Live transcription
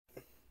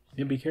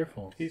Yeah, be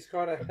careful. He's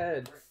got a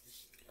head.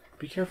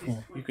 Be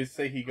careful. You could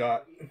say he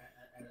got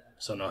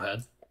So no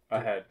head? a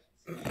head.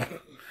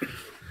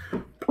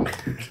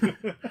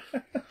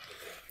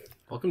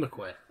 Welcome to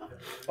Quey.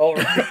 Oh,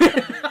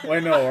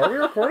 wait, no. Are we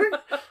recording?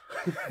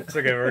 It's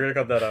okay, we're gonna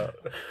cut that out.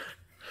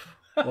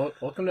 Well,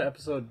 welcome to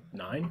episode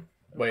 9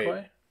 of Wait.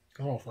 Quey.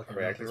 Oh, fucking Are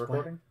we actually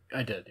recording?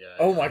 I did, yeah.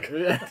 Oh my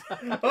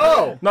god.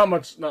 Oh!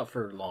 Not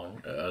for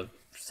long,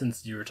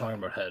 since you were talking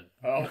about head.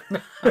 Oh.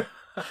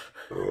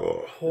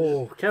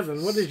 Oh,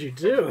 Kevin, what did you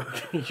do?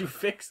 You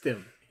fixed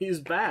him. He's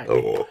back.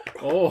 Oh,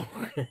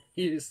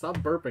 stop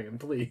burping him,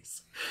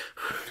 please.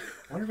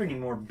 I wonder if any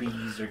more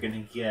bees are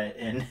gonna get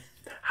in.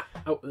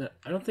 Oh,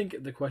 I don't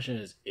think the question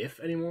is if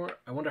anymore.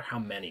 I wonder how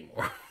many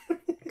more.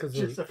 Because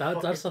Just a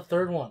that's the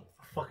third one.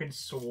 Fucking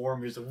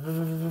swarm is.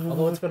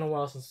 Although it's been a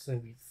while since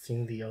we've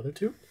seen the other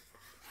two.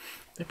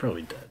 They're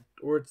probably dead.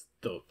 Or it's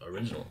the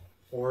original.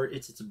 Or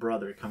it's its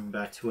brother coming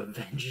back to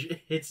avenge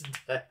its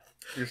death.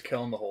 You're just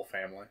killing the whole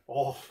family.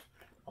 Oh,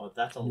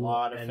 that's a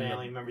lot of end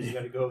family the- members you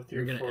got to go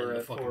You're through gonna end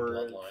the fucking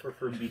bloodline.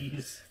 for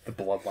bees. The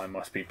bloodline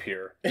must be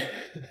pure.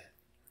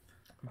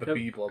 The Kev,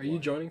 bee bloodline. Are you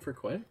joining for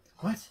Quey?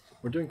 What?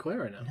 We're doing Quey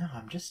right now. No,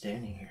 I'm just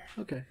standing here.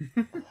 Okay.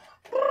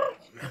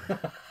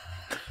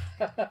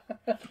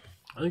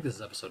 I think this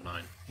is episode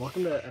 9.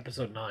 Welcome to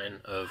episode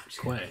 9 of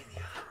Quey.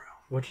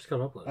 What just got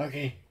uploaded?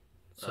 Okay.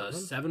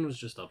 7 was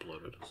just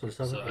uploaded. So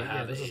 7, So I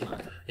have this is 8.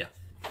 9. Yeah.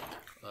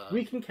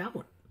 We can count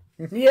one.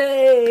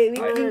 Yay! We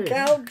can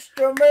count,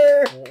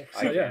 Strummer!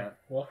 I can't.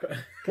 Welcome.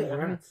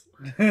 Congrats.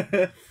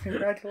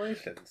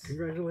 Congratulations.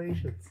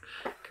 Congratulations.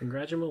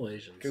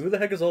 Congratulations. Who the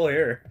heck is all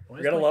here? Why We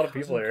is got a my lot of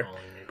cousin people here.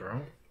 calling me,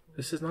 bro?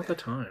 This is not the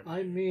time.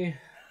 I'm me.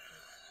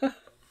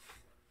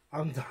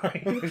 I'm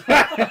dying.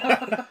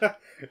 Top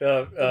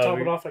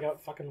it off, I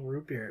got fucking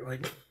root beer.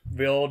 Like,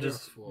 We all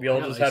just I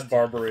got had iced tea.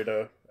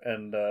 Barburrito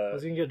and I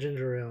was gonna get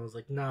ginger ale. I was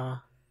like, nah,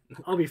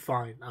 I'll be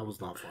fine. I was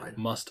not fine.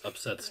 Must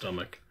upset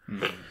stomach.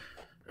 Mm.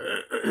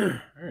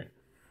 Alright.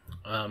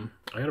 I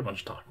got a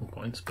bunch of talking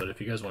points, but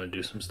if you guys want to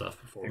do some stuff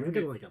before You're we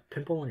gonna get like a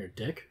pimple on your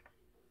dick.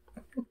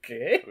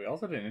 okay. We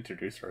also didn't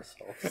introduce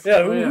ourselves. Yeah,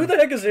 Oh, yeah. who the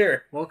heck is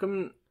here?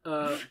 Welcome,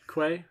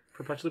 Quey,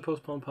 Perpetually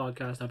Postponed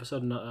Podcast,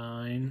 episode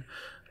 9.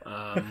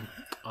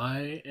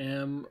 I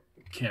am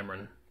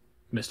Cameron,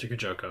 Mr.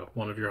 Kajoko,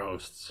 one of your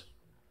hosts.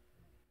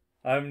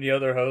 I'm the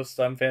other host.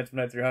 I'm Phantom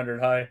Knight 300.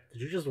 Hi.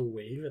 Did you just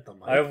wave at the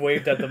mic? I've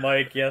waved at the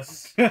mic.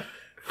 Yes.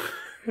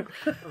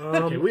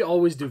 Okay, we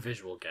always do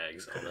visual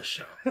gags on this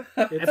show.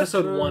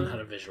 Episode 1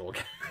 had a visual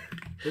gag.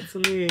 It's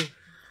me,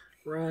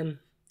 Ren.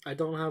 I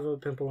don't have a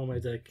pimple on my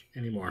dick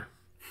anymore.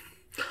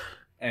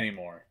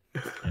 Anymore.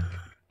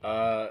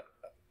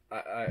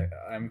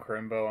 I'm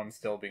Krimmboh. I'm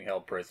still being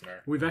held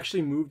prisoner. We've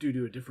actually moved you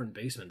to a different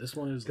basement. This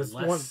one is This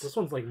less...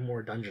 one's like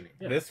more dungeony.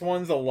 Yeah. This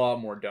one's a lot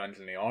more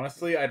dungeony.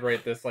 Honestly, I'd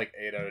rate this like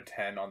 8 out of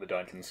 10 on the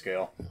dungeon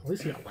scale. At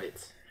least you got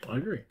lights. I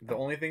agree. The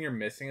only thing you're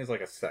missing is like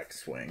a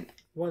sex swing.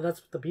 Well,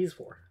 that's what the bee's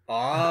for.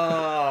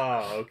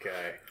 Ah,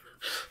 okay.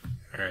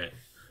 Alright.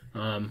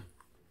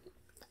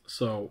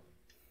 So,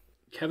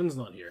 Kevin's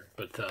not here,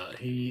 but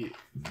he's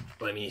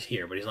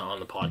here, but he's not on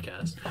the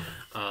podcast.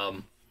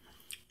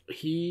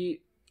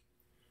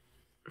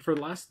 For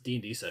the last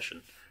D&D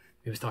session,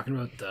 he was talking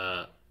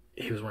about,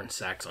 he was wearing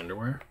Sax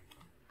underwear,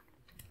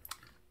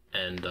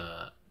 and,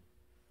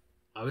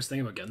 I was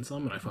thinking about getting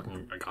some, and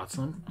I got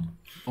some.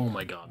 Oh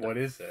my god. What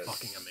is this?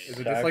 Fucking amazing. Is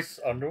it just like Sax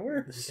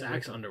underwear?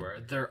 Sax underwear.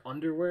 They're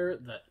underwear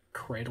that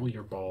cradle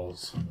your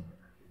balls.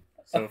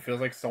 so? It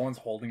feels like someone's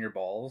holding your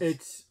balls.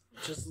 It's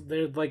just,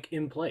 they're like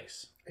in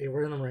place. Are you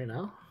wearing them right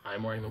now?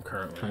 I'm wearing them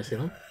currently. Can I see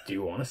them? Do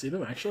you want to see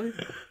them, actually?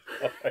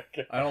 Oh my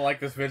God. I don't like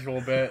this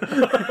visual bit.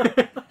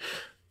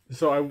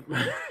 So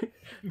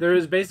there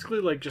is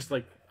basically like just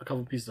like a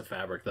couple pieces of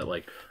fabric that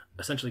like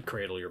essentially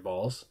cradle your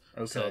balls.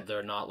 Okay. So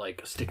they're not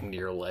like sticking to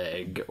your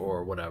leg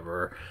or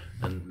whatever.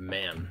 And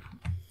man,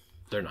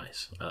 they're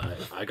nice.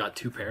 I got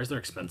 2 pairs. They're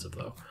expensive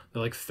though.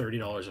 They're like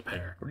 $30 a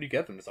pair. Where do you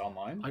get them? Just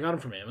online? I got them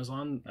from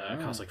Amazon. It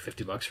cost like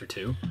 $50 for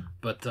 2.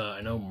 But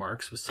I know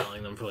Mark's was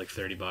selling them for like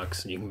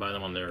 $30, and you can buy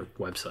them on their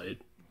website.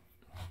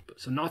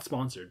 So not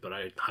sponsored, but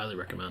I highly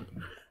recommend.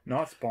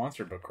 Not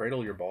sponsored, but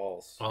cradle your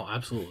balls. Oh,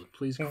 absolutely.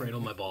 Please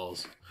cradle my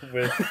balls.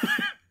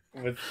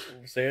 With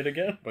say it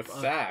again. With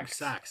sax.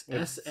 Sax.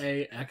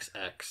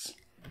 S-A-X-X.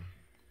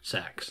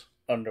 Sax.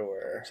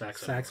 Underwear.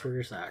 Sacks for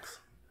your sacks.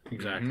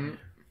 Exactly. Mhm.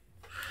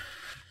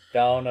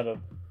 Down at a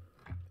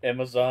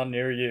Amazon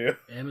near you.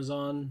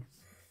 Amazon,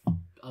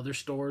 other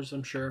stores,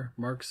 I'm sure.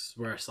 Mark's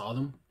where I saw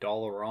them.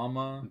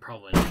 Dollarama.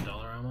 Probably not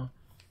Dollarama.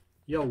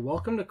 Yo,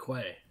 welcome to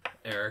Quey,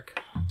 Eric.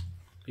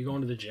 You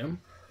going to the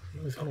gym?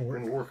 It's gonna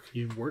work.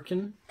 You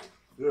working?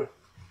 Yeah.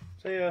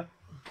 See ya.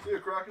 See ya,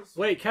 Crackers.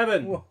 Wait,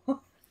 Kevin.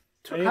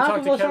 I need to Half talk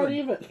of to us aren't Kevin.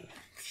 even.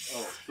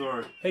 Oh,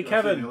 sorry. Hey, Can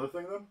I say Kevin. The other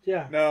thing then?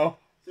 Yeah. No.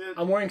 See ya.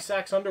 I'm wearing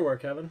Sax underwear,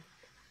 Kevin.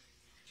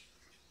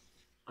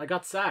 I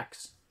got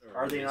Sax.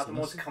 Are they not the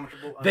most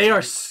comfortable? They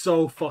are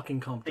so fucking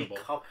They comfortable.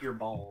 cup your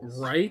balls.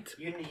 Right?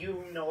 You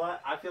know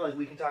what? I feel like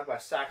we can talk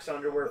about Sax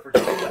underwear for 2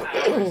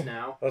 hours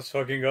now. Let's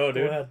fucking go, Go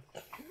dude. ahead.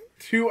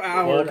 2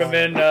 hours. Welcome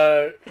in,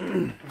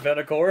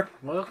 Venecore.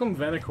 Welcome,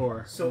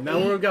 Venecore. So now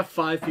we've got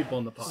 5 people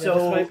on the pod. So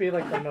this might be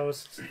like the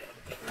most.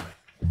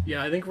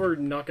 Yeah, I think we're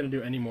not going to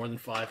do any more than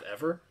 5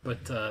 ever.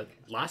 But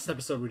last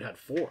episode we'd had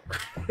 4,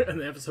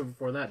 and the episode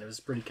before that it was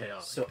pretty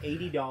chaotic. So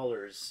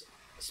 $80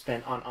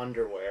 spent on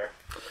underwear.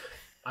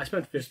 I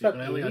spent 50, spent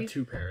but I only got 80?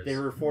 2 pairs. They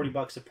were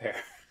 $40 a pair.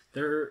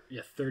 They're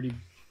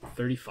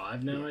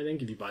 35 now, I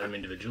think, if you buy them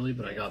individually.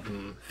 But I got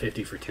them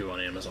 50 for 2 on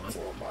Amazon. That's a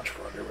little much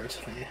for underwear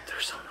to me. They're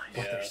so nice.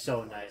 But they're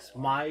so nice.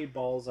 My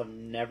balls have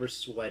never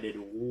sweated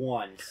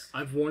once.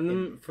 I've worn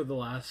them for the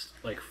last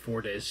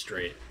 4 days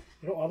straight.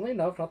 You know, oddly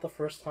enough, not the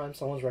first time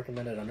someone's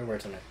recommended underwear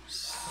to me.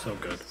 So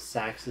good.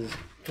 Sax is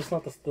Just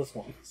not this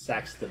one.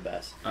 Sax the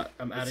best.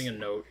 I'm adding a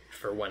note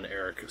for when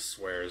Eric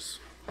swears,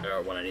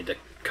 or when I need to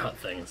cut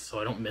things, so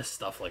I don't miss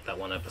stuff like that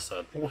one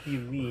episode. What do you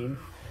mean?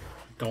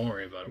 Don't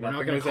worry about it. We're not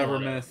Nothing going was to ever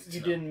call it out. missed.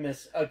 You didn't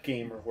miss a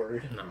gamer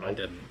word. No, I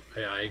didn't.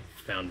 I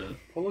found it.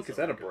 Oh, look, is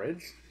that a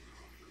bridge?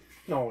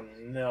 No,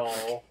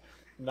 no.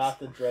 Not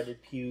the dreaded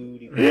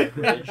PewDiePie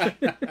bridge.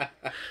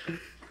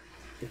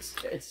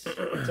 It's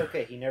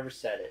okay. He never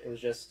said it. It was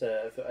just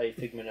a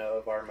figment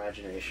of our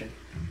imagination.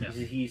 Yeah.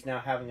 He's now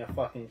having a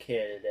fucking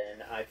kid,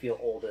 and I feel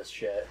old as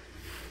shit.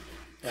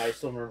 I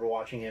still remember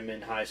watching him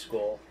in high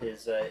school.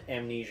 His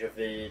amnesia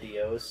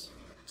videos.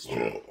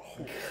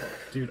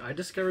 Dude, I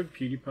discovered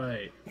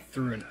PewDiePie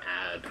through an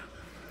ad.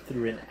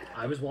 Through an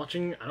I was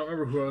watching, I don't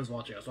remember who I was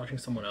watching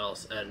someone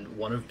else, and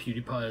one of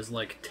PewDiePie's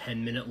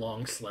 10-minute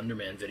long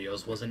Slenderman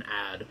videos was an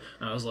ad,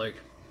 and I was like,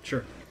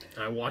 sure.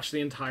 And I watched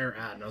the entire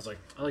ad, and I was like,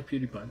 I like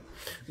PewDiePie.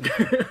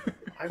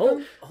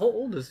 How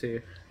old is he?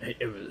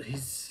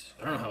 He's,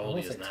 I don't know how old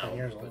he is now. 10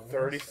 years old.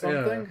 30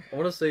 something? Yeah. I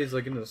want to say he's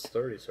in his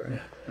 30s, right?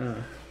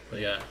 But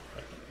yeah,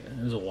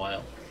 it was a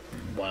while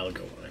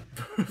ago when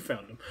I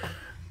found him.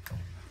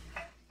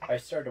 I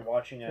started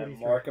watching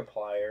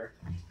Markiplier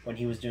when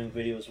he was doing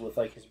videos with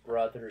his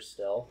brother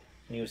still,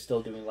 and he was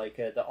still doing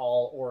the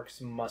all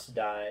orcs must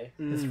die.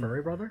 His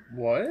furry brother?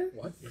 What?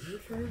 What? Is he a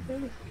furry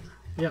brother?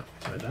 Yeah,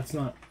 but that's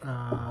not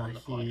on the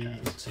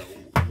podcast, so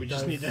we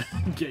just need to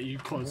get you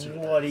closer to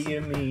What do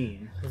you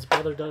mean? His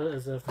brother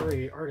is a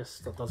furry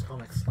artist that does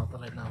comics. Not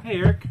that I know. Hey,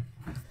 Eric.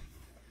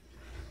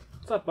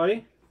 What's up,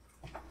 buddy?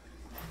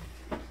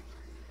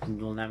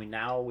 Well,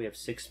 now we have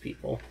 6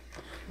 people.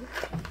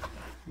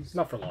 It's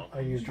not for long. I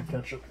used your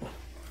ketchup.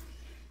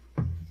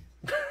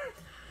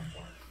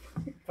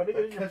 Why do you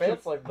get in your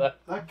pants like that?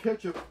 That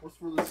ketchup was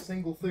for the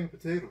single thing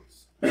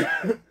potatoes.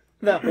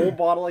 That whole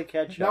bottle of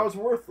ketchup. Now it's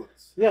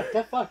worthless. Yeah,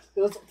 get fucked.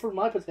 It was for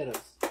my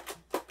potatoes.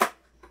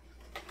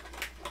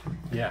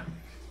 Yeah.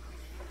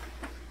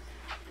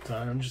 So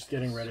I'm just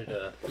getting ready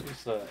to.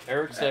 It's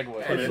Eric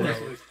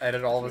segue.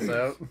 Edit all this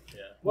out.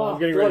 Yeah. Wow, I'm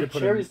getting they're ready like to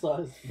put cherry in.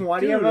 size. Why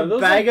do Dude, you have are a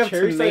those bag like of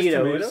cherry-sized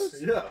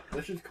tomatoes? Yeah,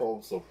 they should call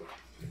them something.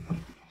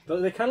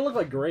 They kind of look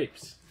like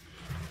grapes.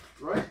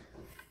 Right? They're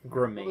like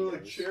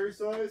Grenades. cherry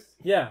sized?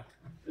 Yeah.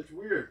 It's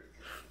weird.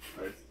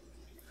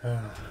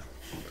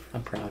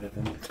 I'm proud of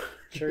him.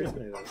 Cherry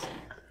tomatoes.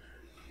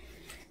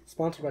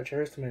 Sponsored by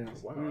Cherry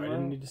Tomatoes. Wow, I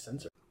didn't need to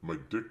censor. My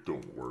dick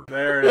don't work.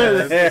 There it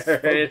is.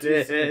 There it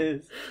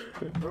is.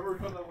 Remember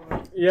cut that one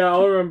out? Yeah,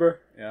 I'll remember.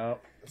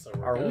 Yep.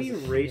 Are we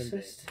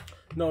racist?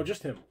 No,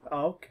 just him.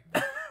 Oh,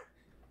 okay.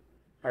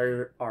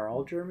 Are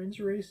all Germans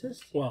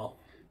racist? Well,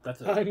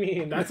 that's a I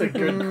mean, that's a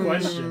good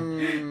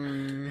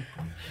question.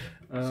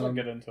 Let's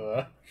get into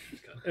that.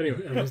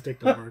 Anyway, Evan's dick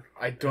don't work.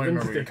 I don't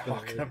remember what you're Evan's dick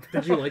talking don't about.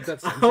 Did you like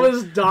that I censor?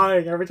 was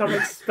dying every time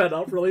I sped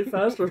up really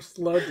fast or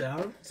slowed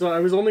down. So I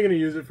was only going to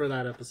use it for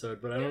that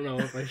episode, but I don't know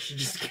if I should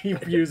just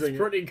keep using it.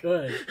 Pretty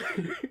good.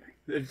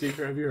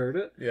 Have you heard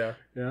it? Yeah.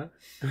 Yeah.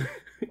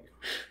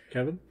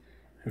 Kevin,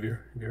 have you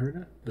heard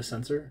it? The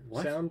censor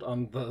sound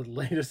on the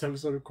latest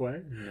episode of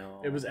Quey?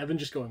 No. It was Evan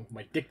just going,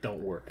 "My dick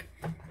don't work."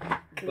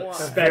 But Wow.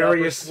 sped up or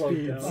Various slowed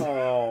speeds. down.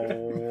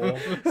 Oh.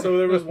 So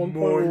there was one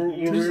point where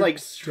You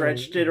just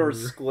stretched it or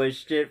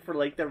squished it for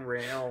the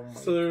realm.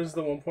 So there was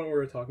the one point where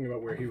we were talking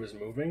about where he was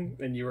moving,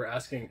 and you were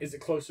asking, is it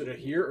closer to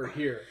here or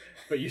here?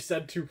 But you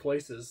said 2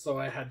 places, so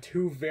I had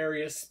 2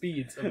 various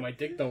speeds of my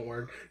dick don't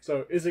work.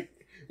 So is it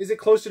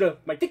closer to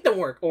my dick don't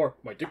work or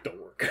my dick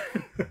don't work?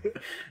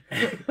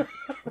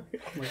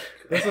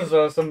 This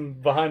is some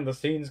behind the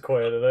scenes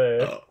Quey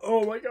today.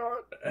 Oh my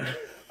god.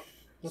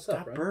 What's Stop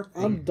up, bro?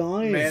 burping. I'm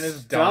dying. Man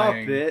is Stop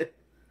dying. it.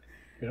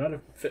 You're not a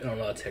fish. No,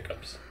 that's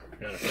hiccups.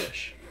 You're not a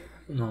fish.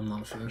 No, I'm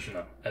not a fish.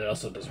 No. And it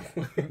also doesn't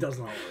work. It does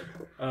not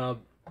work.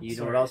 You know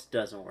Sorry. what else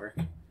doesn't work?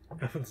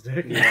 Evan's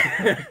dick.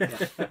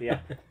 Yeah,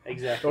 It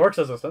exactly. works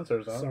as a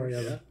sensor, though. Sorry,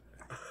 Evan.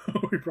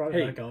 We brought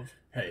Hey. it back up.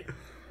 Hey,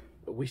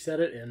 we said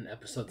it in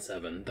episode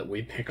 7 that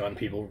we pick on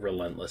people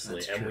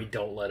relentlessly and we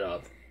don't let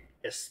up,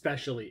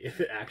 especially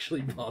if it actually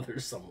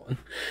bothers someone.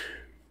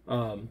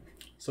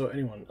 So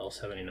anyone else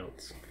have any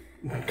notes?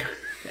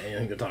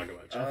 Anything to talk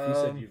about? Jeff, you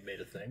said you made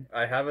a thing.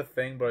 I have a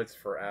thing, but it's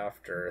for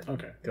after.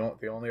 Okay.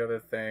 The only other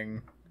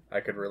thing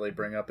I could really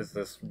bring up is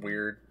this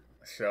weird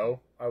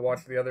show I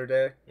watched the other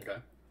day. Okay.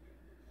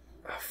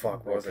 Oh,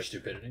 fuck, what was For it?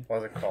 stupidity.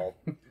 What was it called?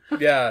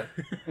 Yeah.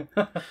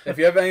 If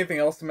you have anything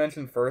else to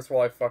mention first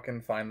while I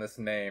fucking find this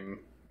name,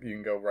 you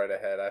can go right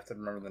ahead. I have to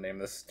remember the name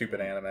of this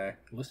stupid anime.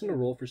 Listen to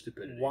Roll for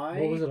Stupidity. Why?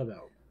 What was it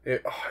about?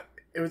 It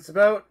was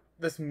about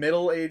this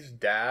middle-aged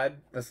dad,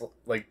 this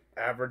like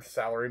average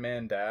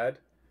salaryman dad,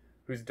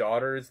 whose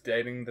daughter is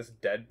dating this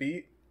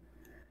deadbeat.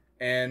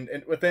 And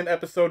within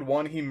episode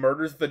 1, he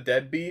murders the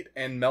deadbeat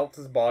and melts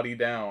his body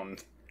down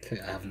Okay,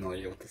 I have no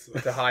idea what this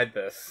is. to hide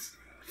this.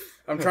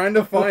 I'm trying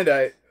to find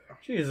it.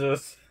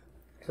 Jesus.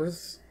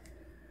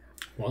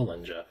 Well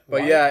then, Jeff.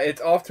 But yeah,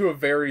 it's off to a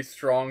very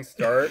strong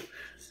start.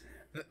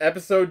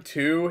 Episode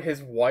 2,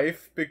 his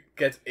wife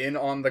gets in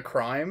on the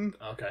crime,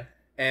 Okay.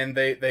 and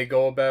they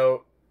go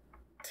about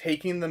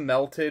taking the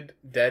melted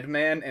dead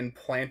man and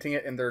planting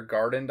it in their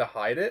garden to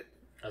hide it.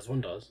 As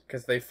one does.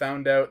 Because they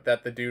found out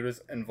that the dude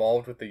was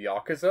involved with the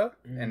Yakuza,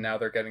 and now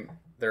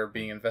they're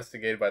being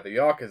investigated by the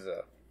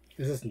Yakuza.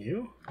 Is this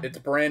new? It's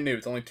brand new.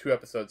 It's only 2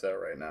 episodes out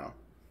right now.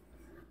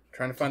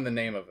 Trying to find the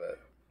name of it.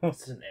 Is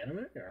this an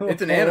anime? Or?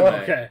 It's an anime.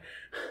 Okay.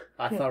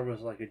 I thought it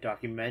was like a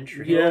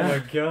documentary. Yeah. Oh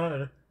my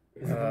god.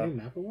 Is it the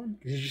new Mappa one?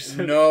 You just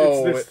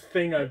No, it's this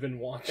thing I've been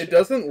watching. It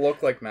doesn't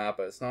look like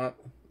Mappa. It's not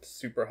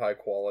super high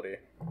quality,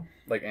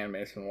 like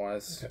animation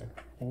wise. Okay.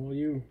 Well,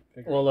 you.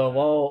 Well,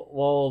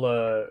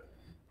 while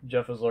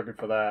Jeff is looking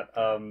for that,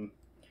 I'm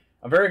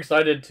very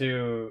excited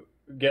to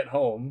get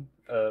home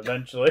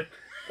eventually.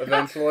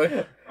 Eventually,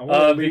 I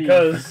wanna leave.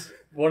 Because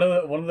one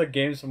of the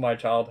games from my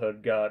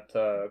childhood got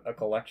a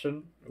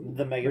collection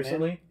The Mega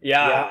recently. Man.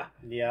 Yeah.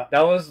 Yeah.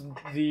 That was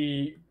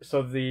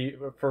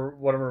for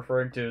what I'm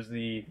referring to is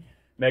the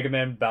Mega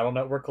Man Battle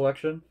Network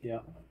collection. Yeah.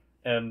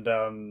 And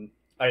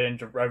I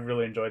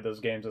really enjoyed those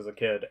games as a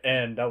kid,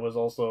 and that was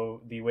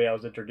also the way I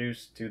was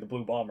introduced to the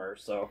Blue Bomber.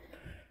 So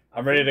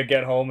I'm ready to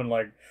get home and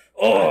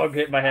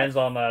get my hands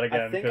on that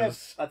again.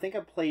 I think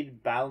I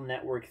played Battle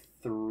Network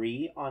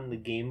 3 on the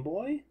Game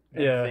Boy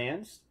Yeah.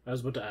 Advanced. I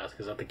was about to ask,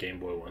 is that the Game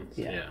Boy ones?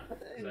 Yeah.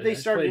 I They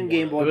started played in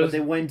Game one Boy, of It but was they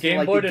went to Game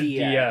like Boy the to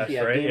DS. DS,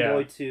 Yeah, right? Game Yeah.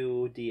 Boy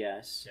to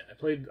DS.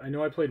 Yeah, I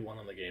know I played one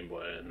on the Game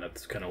Boy, and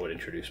that's kind of what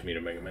introduced me to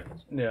Mega Man.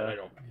 Yeah. But I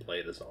don't play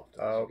it as often.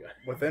 as you guys.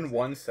 within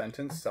one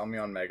sentence, sell me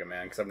on Mega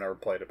Man because I've never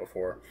played it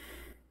before.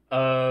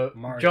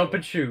 Mario. Jump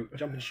and shoot.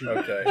 Jump and shoot.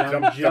 Okay,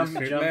 Jump,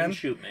 Shoot Man. and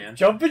shoot, man.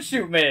 Jump and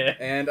shoot, man.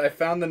 And I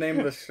found the name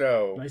of the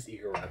show. Nice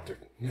Egoraptor.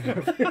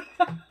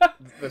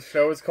 The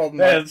show is called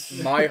That's-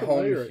 My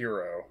Home Pirate.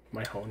 Hero.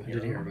 My home I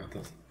did hear about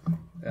this.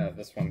 Yeah,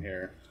 this one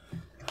here.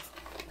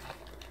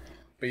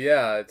 But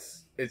yeah,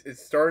 it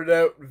started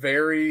out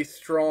very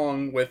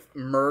strong with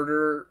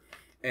murder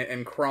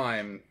and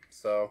crime.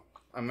 So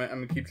I'm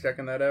gonna keep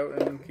checking that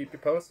out and keep you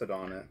posted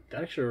on it.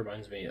 That actually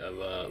reminds me of,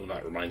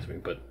 not reminds me,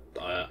 but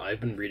I've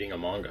been reading a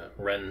manga.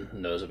 Ren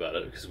knows about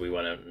it because we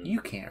went out and... You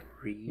can't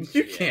read.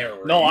 You can't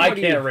read. No, I What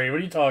do you- can't read.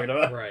 What are you talking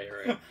about? Right,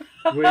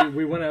 right.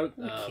 we went out,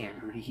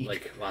 can't read.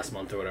 like, last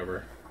month or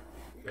whatever.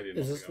 Maybe a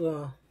Is month this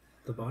ago.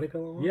 the body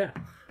pillow one? Yeah.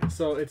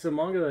 So it's a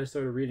manga that I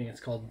started reading. It's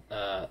called,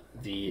 what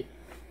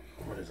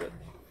is it?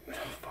 Oh,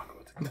 fuck,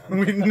 what's it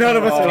called? None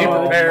of us came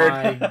Oh prepared.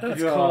 my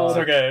It's God. called- It's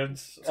okay.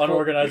 It's called-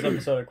 unorganized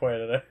episode of Quey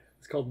today.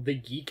 It's called The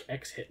Geek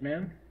X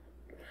Hitman,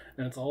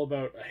 and it's all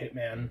about a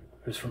hitman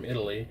who's from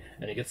Italy,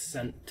 and he gets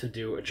sent to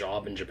do a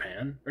job in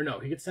Japan. Or no,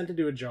 he gets sent to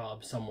do a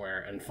job somewhere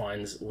and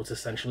finds what's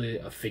essentially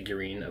a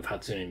figurine of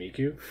Hatsune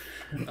Miku,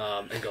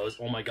 and goes,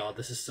 "Oh my god,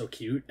 this is so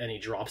cute!" And he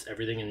drops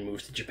everything and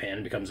moves to Japan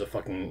and becomes a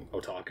fucking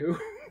otaku.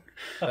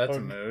 That's a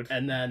mood.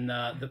 And then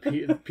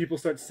the people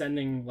start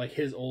sending, like,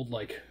 his old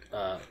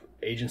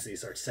agency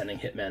starts sending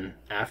hitmen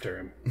after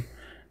him.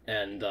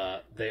 And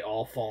they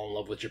all fall in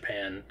love with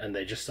Japan, and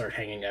they just start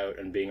hanging out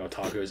and being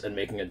otakus and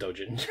making a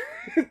dojin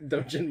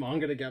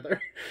manga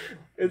together.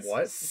 It's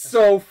What?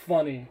 so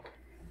funny.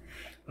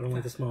 I don't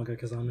like this manga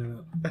because I'm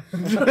in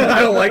it.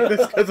 I don't like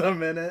this because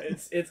I'm in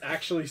it. It's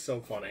actually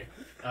so funny.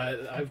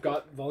 I've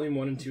got volume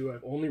 1 and 2.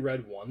 I've only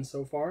read 1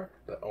 so far,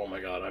 but oh my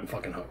god, I'm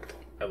fucking hooked.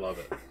 I love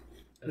it.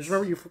 I just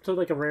remember you flipped to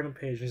like a random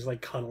page and he's like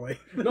cuddling.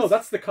 No,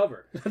 that's the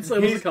cover. That's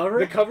like the cover?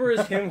 The cover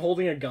is him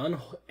holding a gun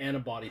and a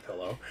body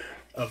pillow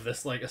of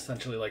this, like,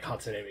 essentially like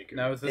Hatsune Miku.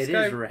 Now is this It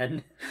guy is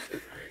red.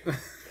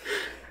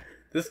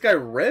 this guy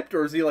ripped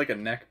or is he like a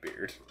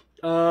neckbeard?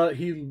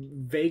 He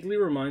vaguely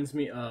reminds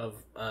me of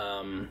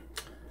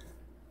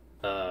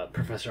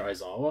Professor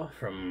Aizawa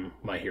from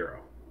My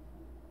Hero.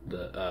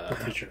 The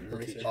teacher.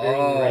 teacher.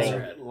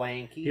 Oh.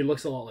 Lanky. He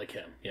looks a lot like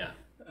him. Yeah,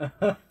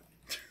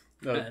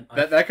 No, Man,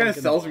 I that kind of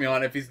fucking sells love me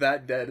on if he's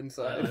that dead I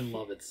inside.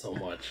 love it so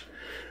much.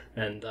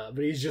 And but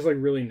he's just like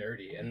really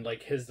nerdy, and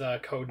like his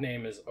code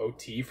name is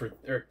OT for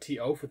or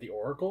TO for the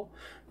Oracle.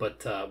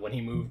 But when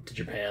he moved to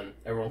Japan,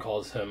 everyone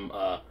calls him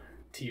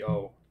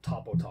TO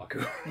Top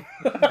Otaku.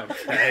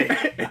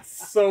 Okay.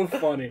 It's so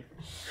funny.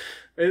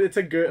 It's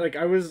a good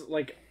I was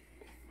like,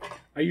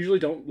 I usually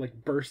don't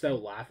like burst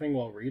out laughing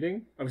while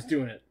reading. I was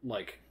doing it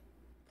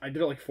I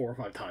did it like 4 or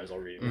 5 times while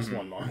reading this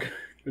one manga.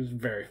 It was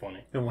very funny.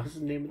 And what's the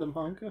name of the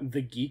manga?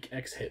 The Geek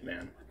X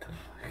Hitman. What the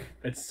fuck?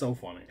 It's so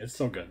funny. It's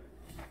so good.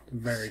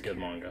 Very good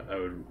manga.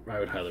 I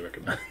would highly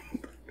recommend.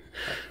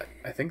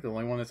 I think the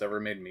only one that's ever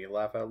made me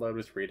laugh out loud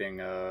was reading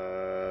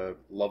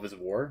Love is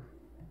War.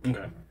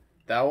 Okay.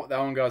 That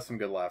one got some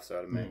good laughs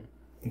out of me.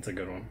 It's a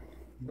good one.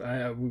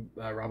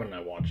 Robin and I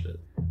watched it.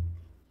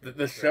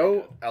 The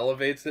show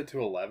elevates it to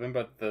 11,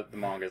 but the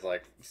manga's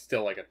like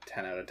still like a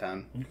 10 out of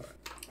 10.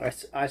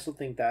 I still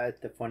think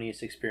that the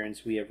funniest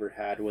experience we ever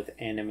had with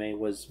anime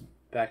was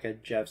back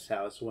at Jeff's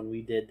house when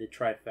we did the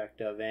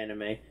trifecta of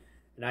anime.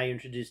 And I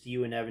introduced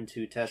you and Evan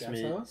to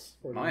Testament. Jeff's house?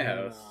 Or My do you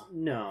mean, house.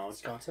 No,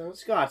 Scott's house?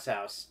 Scott's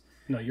house.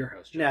 No, your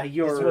house. Jeff. Now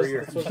This was-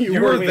 your this was-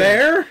 You were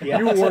there? Yeah.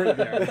 You weren't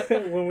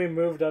there. when we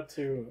moved up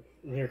to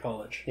near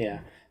college. Yeah.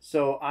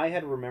 So I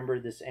had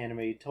remembered this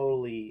anime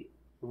totally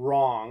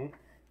wrong.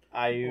 Oh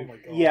my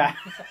God. Yeah.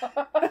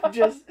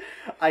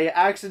 I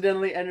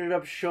accidentally ended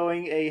up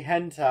showing a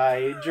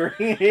hentai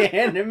during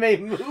an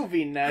anime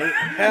movie night.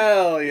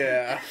 Hell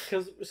yeah.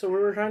 So we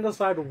were trying to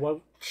decide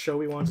what show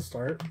we wanted to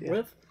start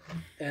with,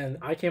 and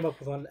I came up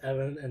with one.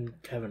 Evan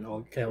and Kevin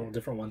all came up with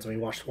different ones, and we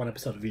watched one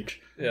episode of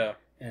each. Yeah.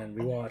 And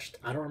we watched.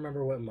 I don't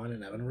remember what mine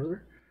and Evan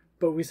were,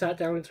 but we sat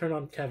down and turned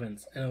on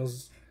Kevin's, and it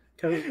was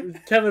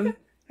Kevin.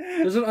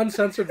 There's an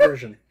uncensored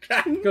version.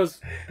 He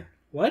goes,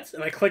 "What?"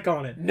 And I click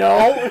on it.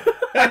 No,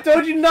 I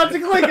told you not to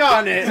click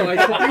on it. So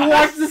You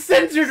watched the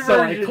censored So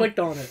version. I clicked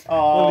on it. Oh.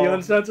 On the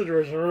uncensored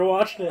version. We were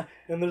watching it,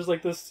 and there's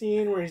like this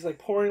scene where he's like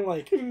pouring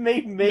like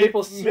maple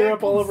Maple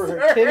syrup all over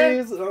her syrup.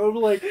 titties, and I'm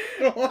like,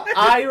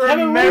 I Kevin, what are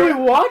we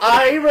remember. watching?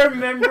 I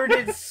remembered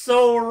it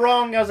so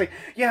wrong. I was like,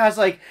 yeah, it's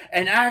like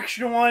an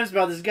action one. It's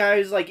about this guy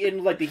who's like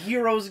in like the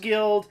Heroes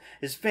Guild.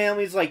 His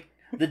family's like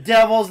the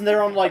devils, and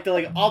they're on like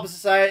the opposite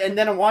side. And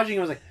then I'm watching it,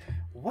 I was like,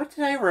 what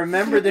did I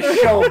remember the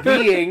show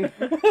being?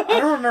 I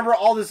don't remember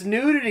all this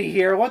nudity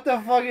here. What the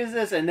fuck is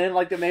this? And then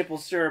like the maple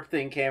syrup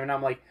thing came, and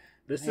I'm like,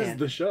 This Man. is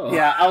the show.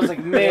 yeah. I was like,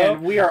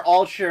 man, we are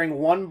all sharing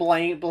one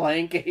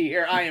blanket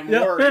here. I am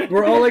worried.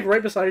 We're all like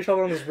right beside each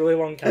other on this really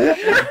long couch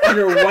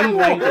under one We're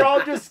blanket.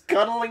 all just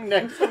cuddling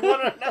next to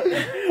one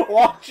another,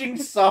 watching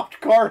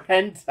softcore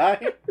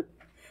hentai.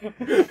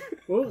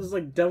 What was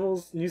like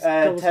Devil's New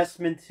Devil's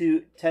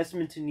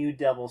Testament to New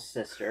Devil's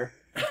Sister.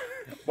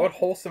 What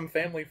wholesome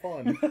family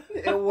fun.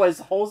 It was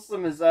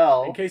wholesome as In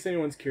hell. case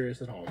anyone's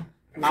curious at home.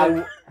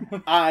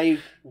 I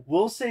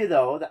will say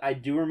though that I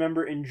do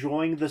remember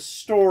enjoying the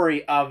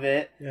story of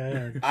it.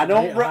 Yeah. I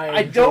don't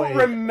enjoy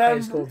remember. High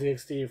School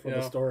DxD for the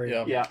Yeah, story.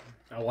 yeah. Yeah,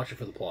 I'll watch it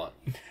for the plot.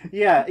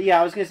 yeah.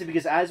 I was gonna say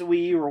because as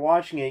we were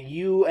watching it,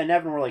 you and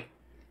Evan were like,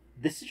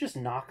 "This is just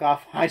knockoff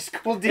High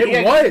School DxD."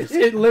 It was.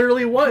 It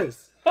literally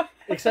was.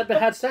 Except it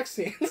had sex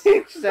scenes.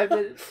 Except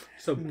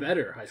So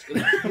better High School.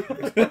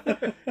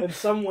 In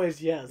some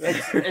ways, yes.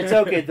 it's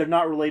okay. They're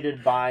not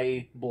related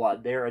by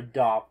blood. They're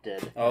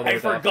adopted. Oh, I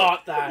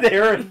forgot that.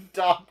 They're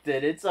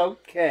adopted. It's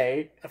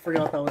okay. I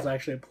forgot that was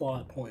actually a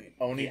plot point.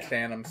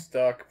 Oni-chan, I'm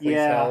stuck. Please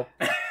Yeah. help.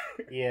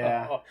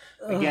 Yeah.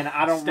 Again,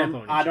 I don't. Step Rem-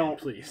 on I Jim, don't.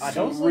 please. I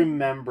don't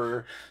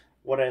remember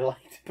what I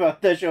liked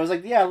about that show. I was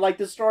like, yeah, like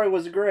the story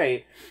was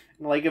great.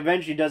 Like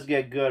eventually it does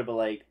get good, but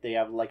like they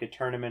have like a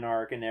tournament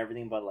arc and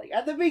everything. But like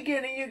at the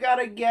beginning, you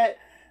gotta get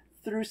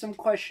through some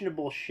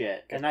questionable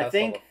shit. And I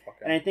think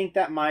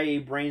that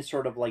my brain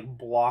sort of like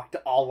blocked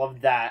all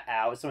of that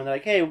out. So when they're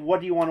like, hey, what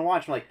do you want to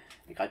watch? I'm like,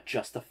 I got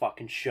just the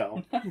fucking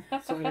show.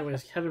 So,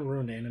 anyways, Kevin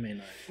ruined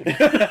anime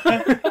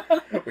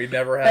night. We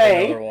never had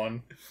Hey. another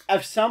one.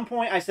 At some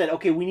point, I said,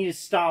 okay, we need to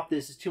stop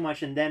this. It's too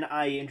much. And then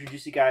I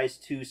introduced you guys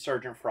to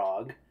Sergeant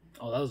Frog,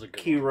 Oh, that was a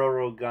good one.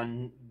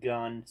 Kiroro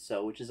Gun,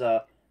 which is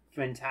a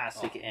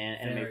fantastic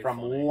anime very from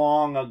funny.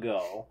 long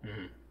ago.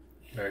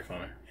 Very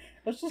funny.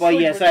 But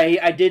yes,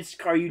 I did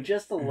scar you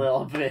just a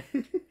little bit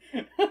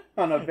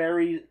on a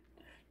very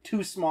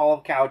too small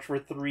of couch for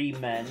 3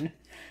 men.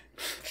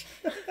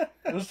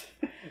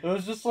 It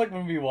was just like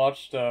when we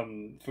watched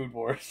Food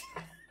Wars.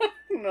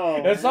 No,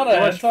 It's not a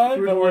Watch hentai,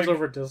 Food but Wars like,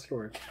 over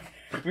Discord.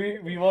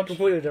 we watched.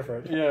 Completely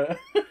different. Yeah,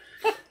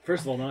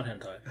 First of all, not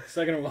hentai.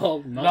 Second of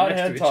all, not not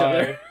next to each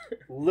other. hentai.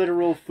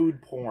 literal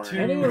food porn.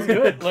 And it was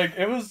good. Like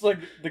it was like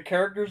the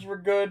characters were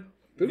good.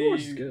 Food the,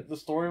 Wars is good. The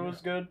story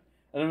was good,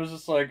 and it was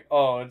just like,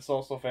 oh, it's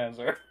also fan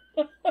service.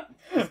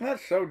 Isn't that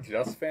show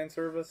just fan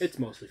service? It's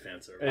mostly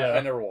fan service. Yeah. I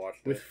never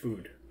watched With it.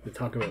 food. We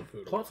talk about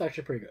food. Plot's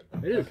actually pretty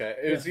good. It is. Okay,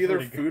 it was Yeah, either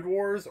pretty good. Food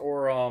Wars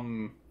or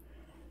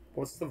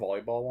what's the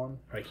volleyball one?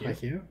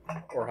 IQ.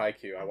 Or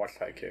Haikyuu. I watched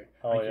Haikyuu.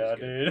 Oh Like, yeah, it's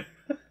good.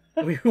 dude.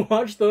 We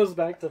watched those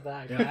back to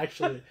back. Yeah.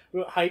 Actually,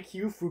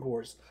 Haikyuu, Food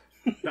Wars.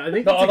 I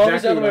think No, that's that was the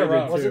exactly other way what I did,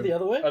 around. Was too. it the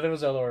other way? I think it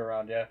was the other way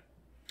around. Yeah.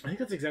 I think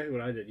that's exactly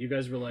what I did. You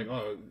guys were like,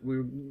 "Oh,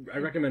 I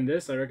recommend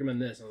this. I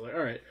recommend this." I was like,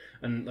 "All right,"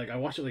 and like I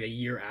watched it like a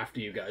year after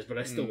you guys, but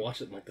I still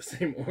watched it in like the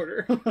same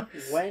order.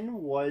 When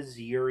was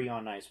Yuri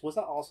on Ice? Was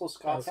that also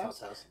Scott's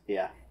house?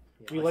 Yeah.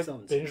 We like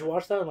binge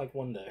watched that in like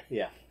one day.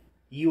 Yeah.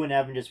 You and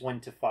Evan just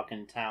went to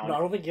fucking town. No, I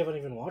don't think you haven't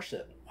even watched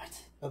it.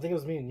 What? I think it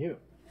was me and you.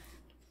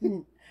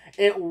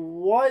 It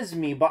was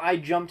me, but I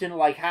jumped in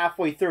like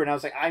halfway through, and I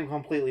was like, I'm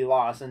completely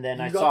lost. And then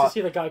You I got saw. to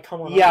see the guy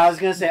come on. Yeah, I ice. was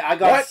gonna say I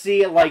got What? to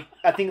see it. Like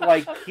I think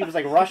like he was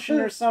like Russian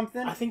or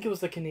something. I think it was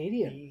the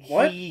Canadian.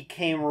 What? He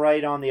came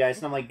right on the ice,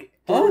 and I'm like,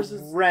 There was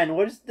this- Ren,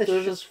 what is this?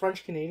 There's shit? this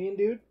French Canadian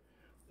dude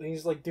and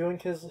he's like doing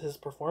his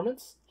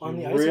performance on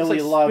the ice. Really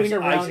he's like loves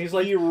spinning around. ice. He's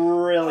like he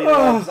really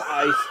loves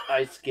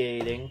ice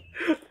skating.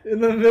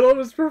 in the middle of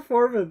his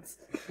performance.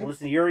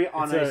 Listen, Yuri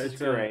on Ice is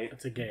great.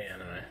 It's a gay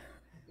anime.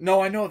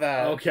 No, I know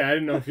that. Okay, I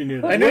didn't know if you knew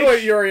that. I knew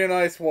what Yuri on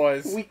Ice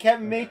was. We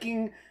kept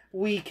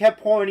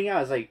pointing out.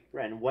 I was like,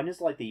 Ren, when is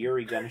like the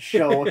Yuri gonna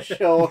show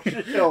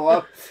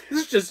up?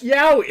 This is just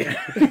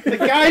Yowie. The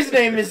guy's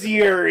name is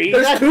Yuri.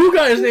 There's two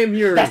guys named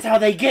Yuri. That's how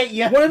they get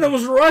you. One of them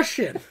was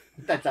Russian.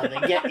 That's how they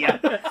get you.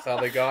 That's how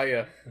they got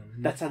you.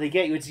 That's how they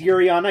get you. It's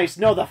Yuri on Ice.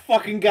 No, the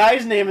fucking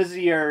guy's name is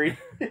Yuri.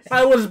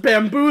 I was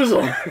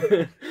bamboozled.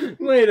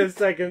 Wait a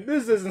second,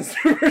 this isn't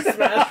Super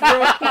Smash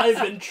Bros.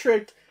 I've been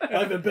tricked.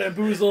 I've been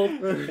bamboozled.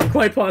 And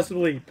quite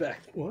possibly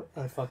back. What?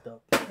 I fucked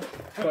up.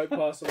 Quite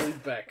possibly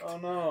Becked. Oh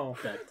no.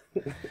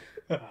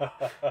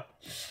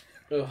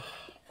 Ugh.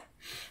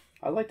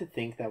 I like to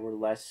think that we're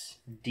less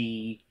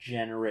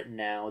degenerate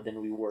now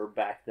than we were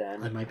back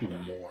then. I might be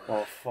more.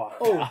 Oh fuck.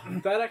 Oh,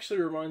 that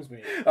actually reminds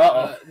me.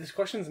 Uh-oh. This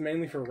question's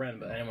mainly for Ren,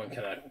 but anyone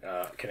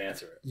can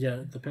answer it.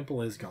 Yeah, the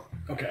pimple is gone.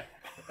 Okay.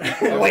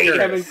 Wait.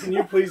 Kevin, can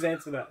you please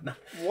answer that?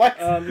 What?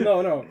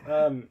 No.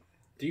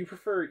 Do you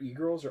prefer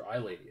e-girls or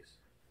eye-ladies?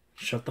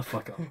 Shut the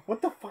fuck up.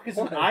 What the fuck is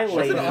What? an eye What's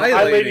lady? an eye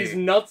Eye-ladies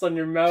lady? nuts on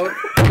your mouth.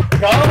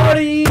 Got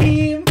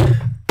him!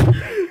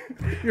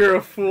 You're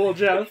a fool,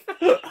 Jeff.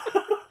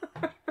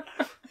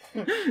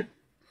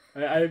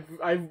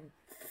 I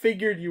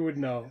figured you would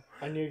know.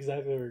 I knew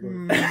exactly where we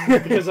were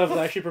going. Because I was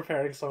actually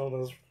preparing some of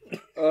those.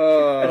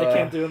 And I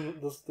can't do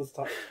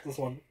this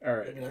one. All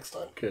right. Maybe next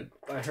time. Good.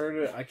 I heard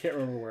it. I can't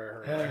remember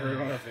where I heard it. I heard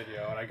it on a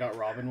video, and I got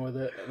Robin with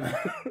it.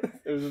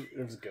 And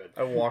it was good.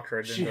 I walked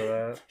right into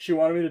that. She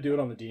wanted me to do it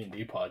on the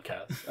D&D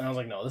podcast, and I was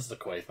like, "No, this is a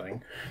Quay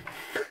thing."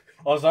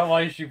 Oh, is that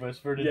why she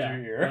whispered in Yeah.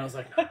 your And I ear? was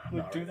like, no,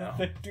 not Do right the now.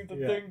 thing, do the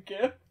Yeah. thing,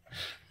 kid.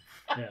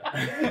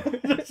 Yeah.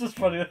 This is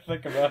funny to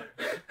think about.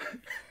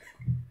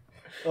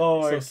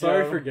 Oh my So god.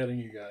 sorry for getting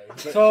you guys.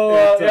 So,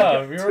 It's,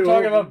 yeah, we were two-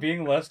 talking about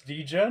being less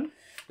degen.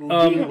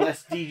 Being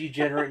less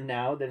degenerate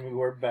now than we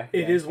were back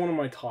then. It is one of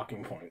my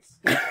talking points.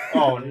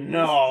 Oh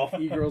no.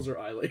 E-girls or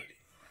eye-ladies.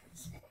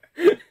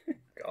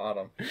 Got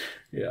him.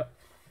 Yeah.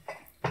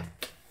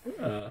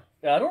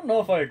 Yeah, I don't know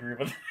if I agree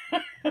with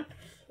that.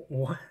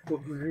 What?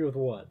 Agree with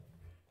what?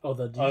 Oh,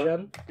 the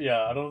degen?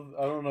 Yeah, I don't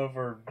know if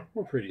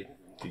We're pretty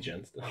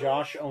degen stuff.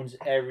 Josh owns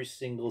every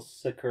single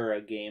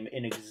Sakura game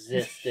in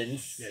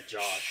existence. Yeah,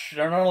 Josh.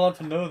 they're not allowed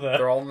to know that.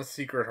 They're all in the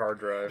secret hard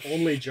drive.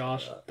 Only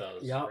Josh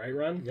does. yeah. Right,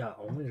 Ren? Yeah,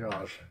 only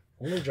Josh.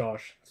 Only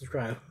Josh.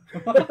 Subscribe.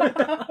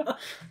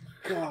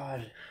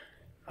 God.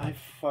 I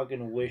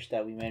fucking wish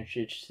that we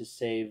managed to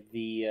save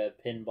the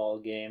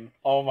pinball game.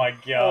 Oh my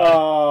god.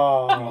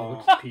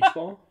 Oh, it's Peach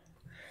Ball?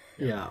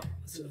 Yeah.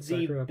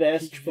 The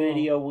best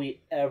video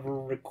we ever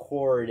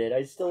recorded.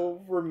 I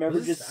still remember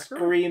Was it just Sakura?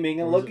 screaming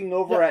and Or was looking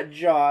over at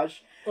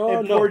Josh. Oh,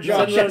 and no, poor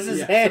Josh Sunrise- has his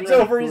yeah, hands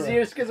Sunrise over his Sakura.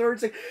 ears because we're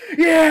like,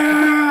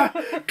 yeah,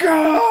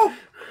 go!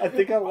 I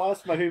think I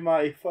lost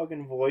my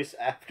fucking voice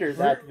after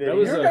that video. That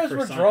was You a guys for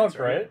were science, drunk,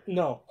 right?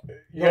 No.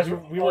 You guys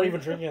we weren't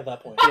even drinking at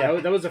that point. Yeah,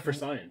 that was it for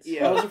science.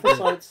 Yeah. That was the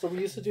first time. So we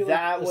used to do like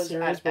That a was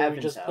series at where we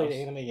Evan's just played house.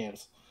 anime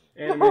games.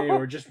 Anime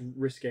or just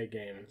risque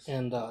games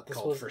And this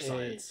called was for a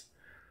science.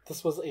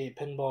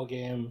 pinball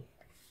game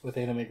with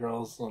anime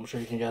girls. So I'm sure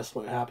you can guess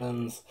what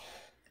happens.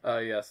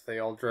 Yes, they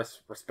all dress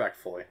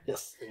respectfully.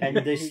 Yes. And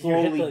they You hit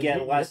slowly the- get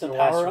you less hit and the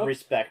less power up. You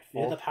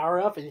respectful. hit the power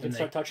up and you can And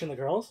start touching the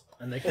girls.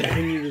 And they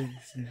continue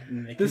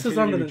to... This is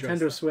on the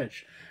Nintendo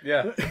Switch.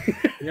 Yeah.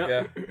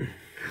 Yeah.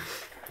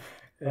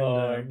 And,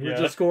 Oh, we're yeah.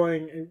 just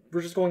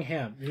going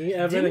ham. Me,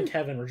 Evan, Didn't- and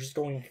Kevin, we're just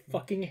going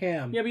fucking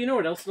ham. Yeah, but you know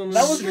what else is on the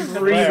That was Nintendo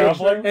great. I was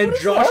Switch? like, And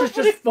Josh is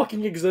just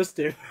fucking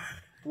existing.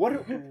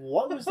 What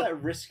was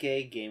that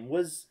risque game?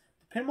 Was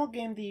the pinball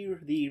game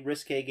the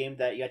risque game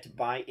that you had to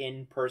buy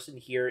in person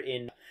here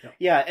in? No.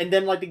 Yeah, and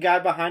then like the guy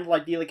behind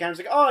like the counter's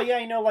like, oh yeah,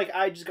 you know, like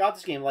I just got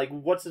this game. Like,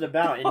 what's it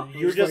about? And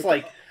you're He's just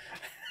like,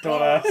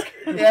 Don't ask.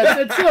 yeah,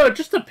 It's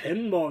just a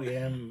pinball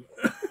game.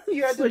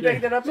 you had to Like,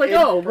 pick that up. It's like, in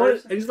oh, what?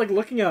 person. And he's like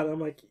looking at it. I'm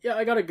like, yeah,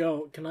 I gotta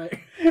go. Can I?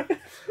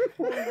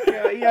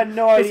 Yeah, you had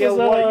no This idea is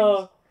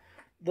what.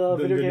 the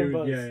video the game dude,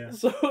 buzz. yeah, yeah.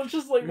 So it's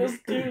just like this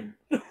dude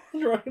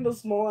running a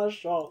small ass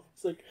shop.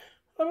 It's like,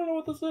 I don't know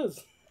what this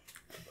is.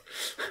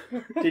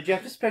 Did you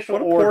have to special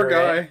What a order poor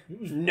guy. it?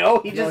 No,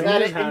 he just he had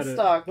just it had in it.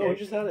 stock. No, we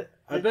just had it.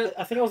 I bet-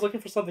 I think I was looking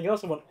for something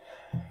else and went,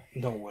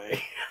 no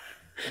way.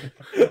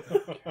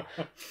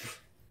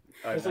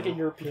 It's like a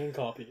European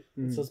copy.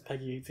 It says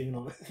Peggy 18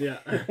 on it. Yeah.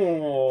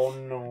 Oh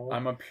no!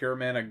 I'm a pure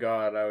man of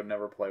God. I would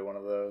never play one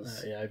of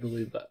those. Yeah, I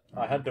believe that.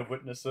 I had to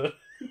witness it.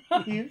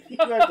 You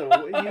had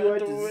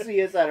to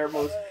see us at our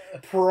most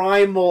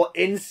primal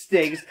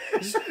instincts.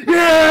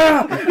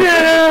 Yeah,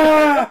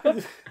 yeah.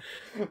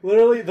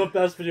 Literally the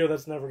best video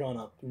that's never gone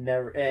up.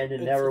 Never, and it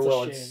It's- never it's a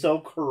will. shame. It's so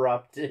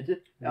corrupted.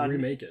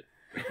 Remake it.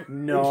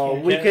 No,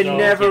 You we can't- can no,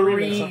 never Can't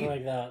remake something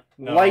like that.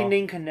 No.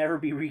 Lightning can never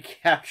be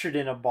recaptured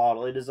in a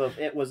bottle.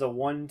 It was a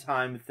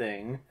one-time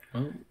thing.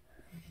 Well,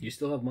 you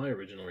still have my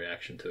original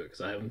reaction to it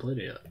because I haven't played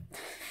it yet.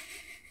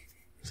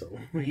 So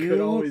we You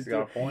could always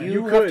got a do. point.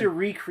 You have to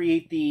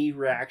recreate the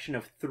reaction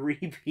of 3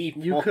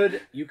 people.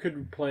 You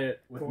could play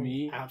it with Going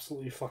me.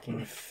 absolutely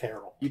fucking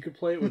feral. You could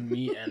play it with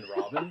me and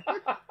Robin,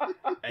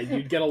 and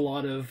you'd get a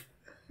lot of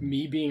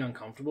me being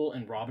uncomfortable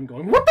and Robin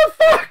going, "What the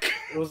fuck?"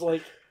 It was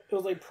like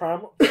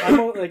primal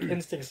like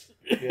instincts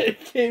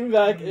came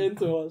back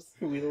into us.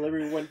 We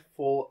literally went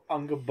full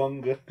unga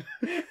bunga.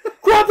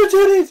 Grab the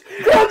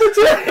titties! Grab the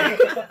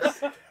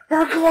titties!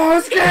 Her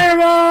clothes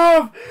came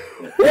off!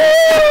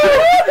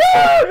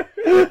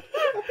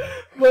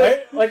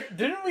 Like,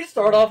 didn't we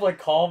start off like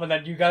calm and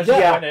then you guys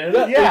Yeah. went in?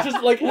 Yeah, Yeah. It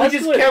just like We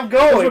just escalated. kept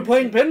 'Cause going. We're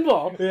playing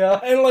pinball, Yeah.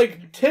 and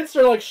like tits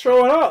are like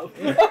showing up.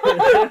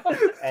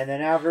 And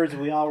then afterwards,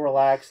 we all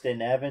relaxed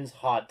in Evan's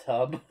hot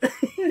tub.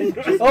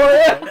 Oh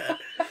yeah.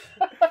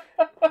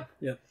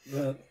 Yeah.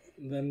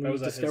 Then That we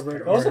was at his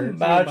discovered parents'. That was a our mic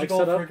magical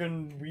setup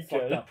freaking fucked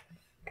weekend. up.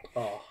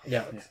 Oh,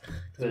 Yeah.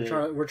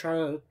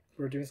 The-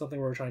 We're doing something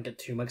where we're trying to get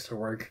 2 mics to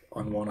work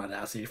on one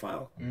Audacity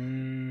file,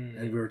 and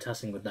we were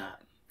testing with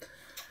that.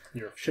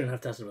 Shouldn't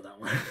have tested with that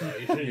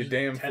one. You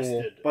damn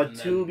fool. But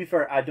to be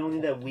fair, I don't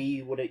think that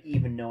we would have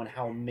even known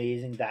how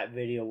amazing that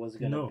video was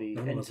going to No, be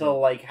none of us until would.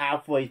 like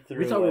halfway through.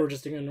 We thought we it. were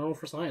just doing a normal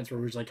for science, where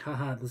we were just like,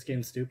 haha, this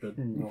game's stupid.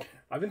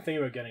 I've been thinking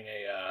about getting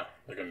a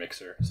like a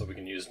mixer so we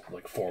can use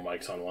like 4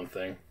 mics on one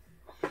thing.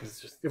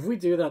 It's just If we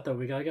do that, though,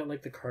 we gotta get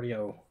like the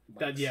cardio.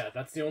 that. mics. Yeah,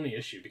 that's the only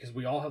issue because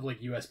we all have like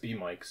USB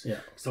mics.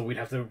 Yeah. So we'd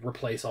have to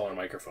replace all our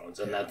microphones,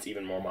 and that's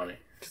even more money.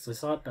 Because I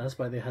saw at Best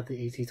Buy they had the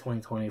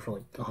AT2020 for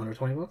like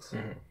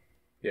 $120.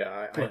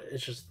 Yeah, But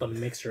it's just the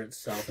mixer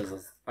itself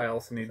is. I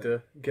also need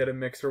to get a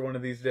mixer one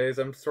of these days.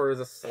 I'm sort of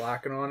just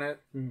slacking on it.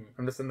 Mhm.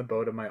 I'm just in the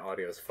boat of my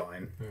audio's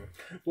fine.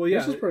 Well,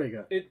 This is pretty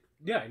good.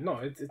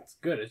 It's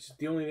good. It's just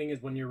the only thing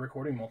is when you're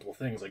recording multiple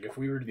things. Like if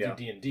we were to do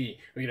D&D,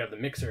 we could have the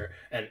mixer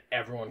and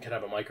everyone could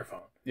have a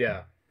microphone,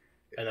 Yeah.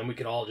 and then we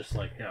could all just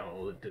like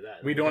do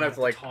that. We don't have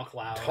to like talk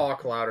loud.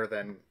 talk louder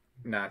than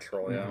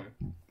natural, yeah.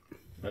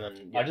 And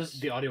then I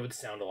just- the audio would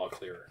sound a lot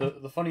clearer.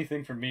 The funny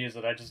thing for me is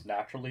that I just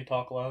naturally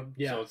talk loud.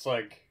 Yeah. So it's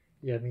like,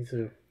 Yeah, me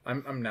too.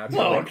 I'm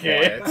naturally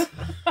Okay. quiet.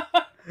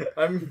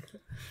 I'm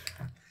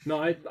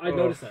No, I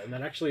noticed that, and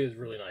that actually is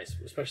really nice,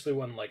 especially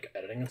when like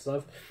editing and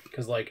stuff.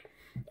 Because like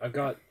I've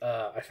got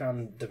I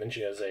found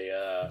DaVinci as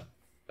a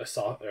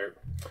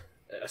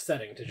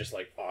setting to just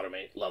like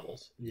automate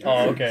levels.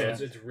 oh, okay.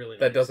 So it's really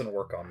that nice. doesn't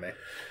work on me.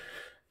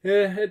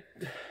 Yeah,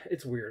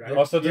 it's weird.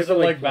 Also, you does have it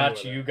to, like play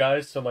match with you it.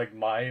 guys to like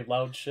my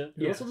loud shit? It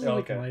Yeah. also doesn't Yeah,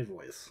 like okay. my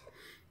voice.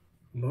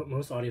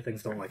 Most audio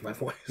things don't like my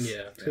voice.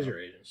 Yeah, it's because you're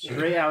Asian.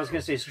 String, I was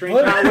gonna say String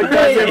What? Power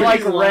does it like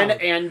He's Ren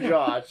loud. and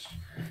Josh.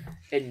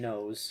 It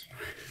knows.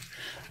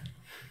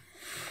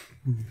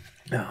 Oh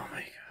my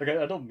god. Like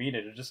I don't mean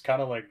it. It just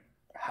kind of like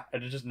it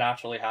just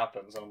naturally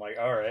happens, and I'm like,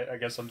 all right, I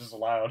guess I'm just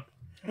loud.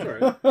 It's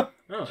alright.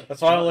 No,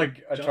 That's why I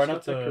Josh try got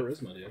not to. that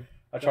charisma, dude.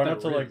 I try Got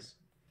not that to like riz.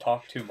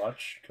 talk too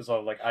much because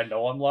I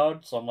know I'm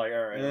loud, so I'm like,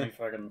 all right, let me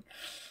fucking.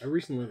 I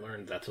recently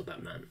learned that's what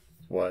that meant.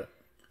 What?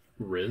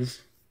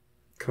 Riz.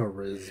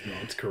 Charisma. No,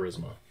 it's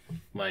charisma.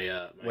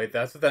 My Wait,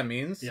 that's what that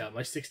means? Yeah,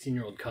 my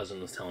 16-year-old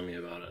cousin was telling me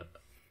about it.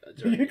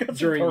 You got some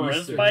during charisma,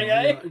 Easter. guy?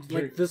 Yeah,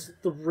 like this,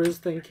 the Riz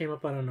thing came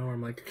up out of nowhere.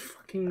 I'm like,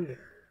 fucking.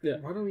 Yeah.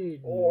 Why don't we?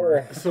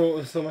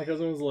 So my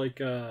cousin was like,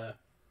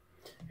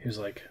 he was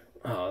like,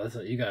 oh,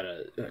 you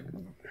gotta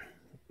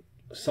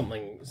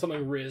something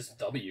Riz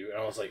W,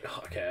 and I was like,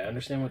 okay, I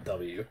understand what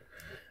W,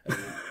 and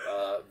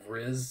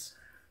Riz,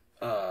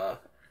 and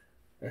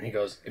he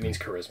goes, it means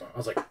charisma. I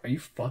was like, are you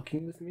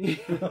fucking with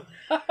me?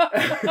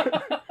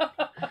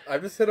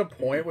 I've just hit a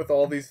point with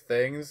all these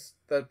things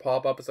that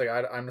pop up. It's like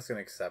I'm just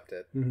gonna accept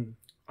it.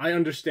 I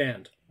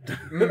understand.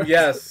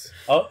 Yes.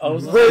 I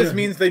was Riz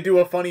means they do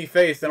a funny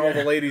face and all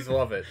the ladies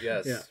love it.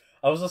 Yes. Yeah.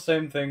 I was the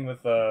same thing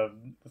with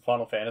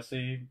Final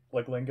Fantasy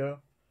like lingo.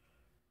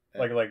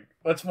 Like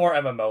it's more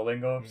MMO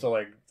lingo. So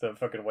like the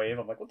fucking wave,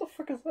 I'm like, what the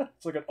fuck is that?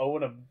 It's like an O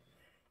and a.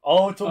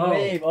 Oh, it's a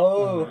wave.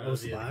 Oh, that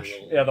was the slash.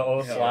 little- yeah, the O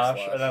Yeah, slash,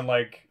 slash. and then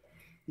like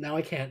Now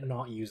I can't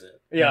not use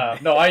it. yeah,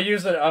 no, I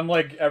use it. I'm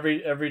like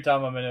every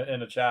time I'm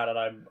in a chat and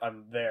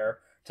I'm there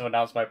to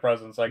announce my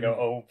presence, I go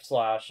O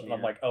slash, and I'm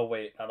Yeah. like, oh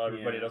wait, not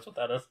everybody Yeah. knows what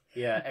that is.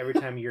 Yeah, every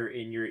time you're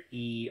in your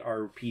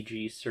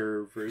ERPG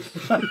servers,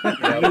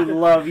 you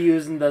love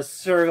using the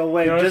circle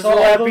wave You know, just it's to all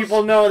let those-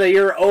 people know that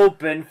you're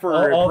open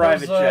for all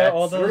private those, chats.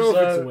 all I don't those,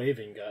 know if it's a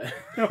waving guy.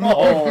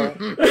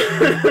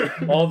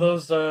 Oh. all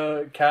those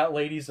cat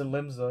ladies and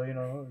Limsa, you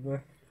know.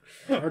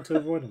 Hard to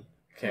avoid them.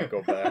 Can't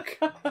go back.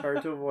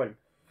 Hard to avoid.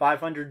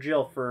 500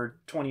 Jill for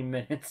 20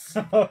 minutes.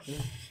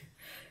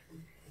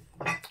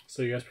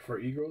 So you guys prefer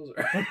e-girls?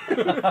 Or? Shut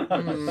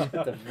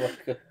the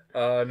fuck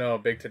up. No,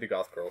 big titty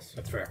goth girls.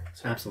 That's fair.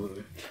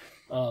 Absolutely.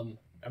 I'm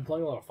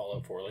playing a lot of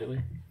Fallout 4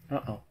 lately.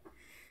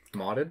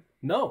 Modded?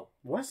 No.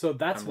 What? So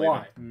that's I'm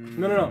why. leaving.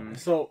 No.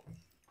 So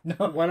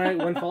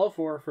when Fallout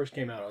 4 first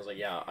came out, I was like,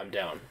 yeah, I'm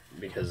down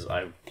because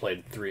I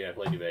played 3. I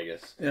played New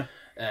Vegas. Yeah.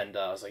 And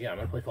I was like, yeah, I'm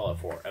gonna play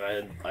Fallout 4.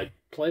 And I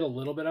played a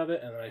little bit of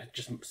it, and then I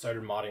just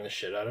started modding the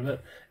shit out of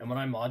it. And when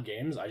I mod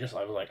games, I was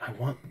like, I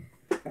want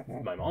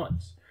my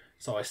mods.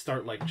 So I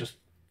start like just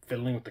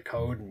fiddling with the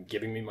code and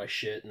giving me my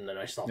shit, and then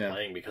I stop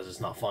playing because it's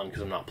not fun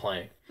because I'm not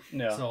playing.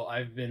 Yeah. So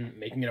I've been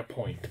making it a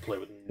point to play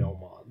with no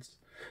mods.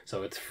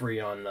 So it's free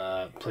on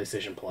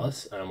PlayStation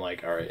Plus, and I'm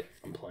like, all right,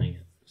 I'm playing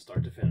it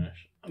start to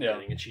finish. I'm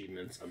getting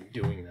achievements. I'm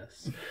doing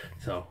this.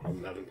 So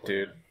I've been playing.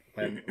 Dude,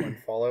 when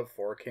Fallout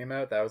 4 came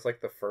out, that was like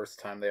the first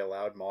time they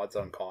allowed mods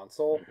on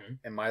console,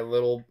 and my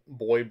little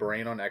boy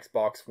brain on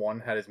Xbox One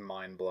had his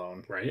mind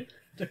blown. Right?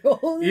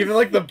 Even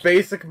like the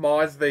basic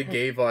mods they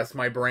gave us,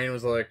 my brain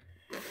was like,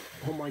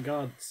 oh my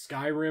god,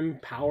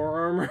 Skyrim power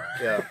armor.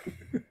 yeah.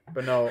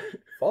 But no,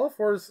 Fallout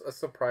 4 is a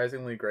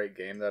surprisingly great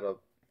game that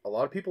a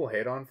lot of people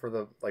hate on for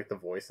the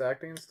voice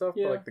acting and stuff,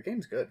 but like the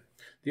game's good.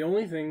 The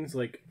only things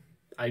like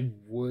I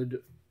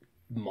would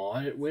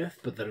mod it with,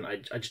 but then I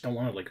just don't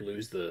want to like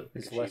lose the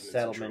There's less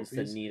settlements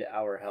that need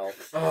our help.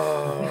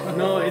 Oh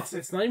no,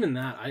 it's not even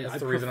that. That's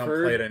the reason I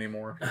don't play it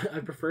anymore. I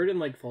preferred in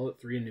like Fallout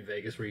 3 in New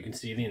Vegas where you can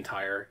see the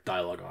entire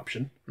dialogue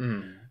option.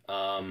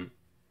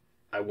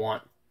 I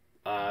want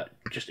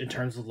just in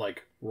terms of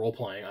like role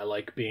playing, I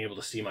like being able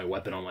to see my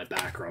weapon on my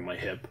back or on my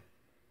hip.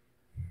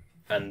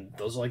 And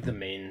those are like the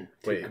main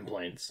two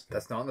complaints.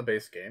 That's not in the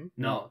base game?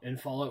 No, in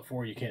Fallout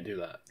 4 you can't do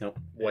that. Nope.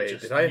 Wait,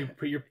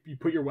 you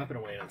put your weapon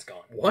away and it's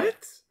gone.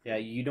 What? Yeah,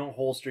 you don't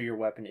holster your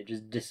weapon; it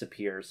just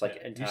disappears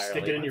entirely. You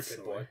stick it in your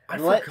pit boy. I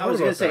was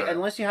gonna say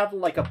unless you have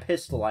like a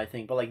pistol, I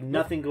think, but like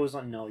nothing goes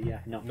on. No,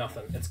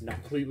 nothing. It's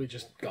completely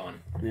just gone.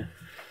 Yeah.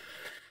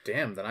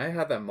 Damn, then I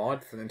had that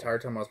mod for the entire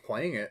time I was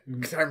playing it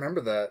because I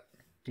remember that.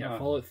 Yeah,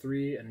 Fallout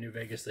 3 and New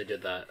Vegas they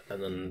did that,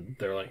 and then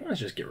they're like, let's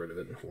just get rid of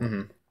it in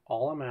 4.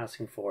 All I'm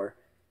asking for,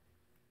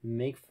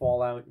 make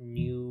Fallout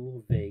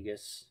New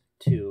Vegas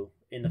 2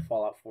 in the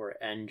Fallout 4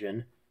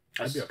 engine.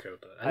 I'd be okay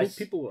with that. I think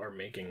people are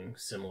making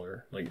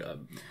similar, like a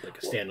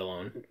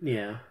standalone.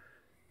 Yeah.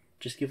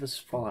 Just give us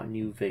Fallout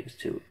New Vegas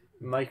 2.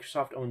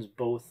 Microsoft owns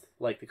both,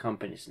 like, the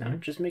companies now.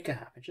 Just make it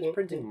happen. Just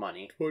printing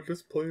money. Well,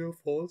 just play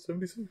Fallout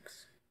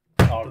 76.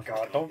 Oh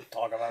god, don't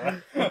talk about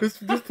it.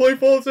 just play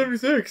Fallout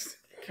 76.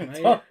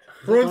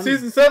 We're on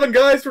season 7,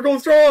 guys. We're going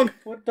strong.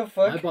 What the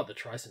fuck? I bought the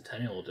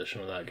Tricentennial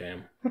edition of that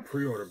game.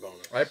 Pre-order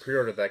bonus. I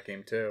pre-ordered that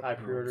game too. I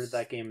pre-ordered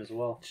that game as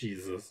well.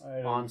 Jesus.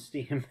 On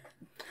Steam.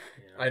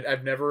 Yeah.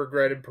 I've never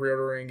regretted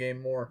pre-ordering a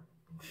game more.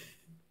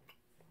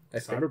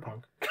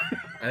 Cyberpunk.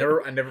 I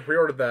never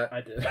pre-ordered that.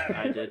 I did.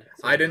 I did.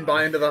 I didn't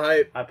buy into the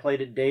hype. I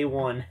played it day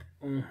one.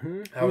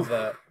 How was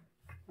that?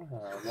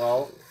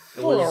 Well,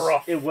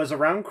 it was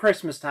around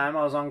Christmas time.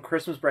 I was on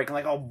Christmas break. I'm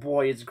like, oh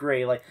boy, it's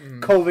great. Like,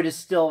 COVID is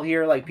still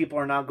here. Like, people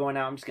are not going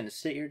out. I'm just going to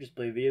sit here, just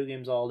play video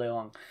games all day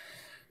long.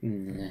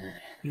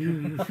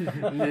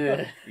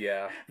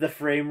 Yeah. The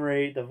frame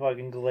rate, the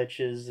fucking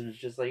glitches. It was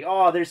just like,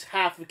 oh, there's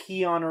half of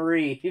Keanu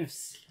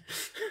Reeves.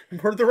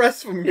 Where'd the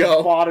rest of them His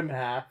go? bottom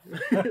half.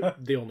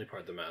 The only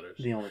part that matters.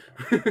 The only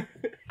part.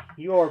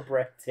 You're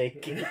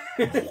breathtaking.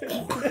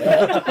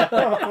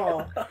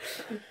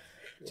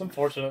 It's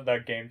unfortunate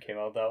that game came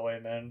out that way,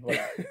 man.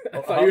 Like,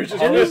 I thought you were just It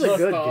going was to a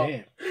good stop.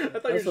 game. I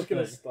thought you were just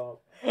going to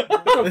stop.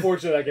 It's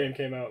unfortunate that game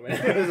came out,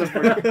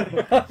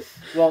 man.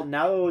 Well,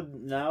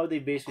 now they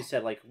basically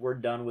said, like, we're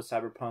done with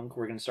Cyberpunk.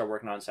 We're going to start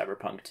working on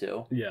Cyberpunk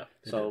 2. Yeah.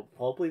 So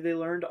hopefully they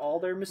learned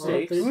all their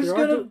mistakes. They're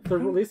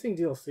releasing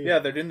DLC. Yeah,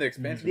 they're doing the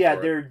expansion. Yeah, for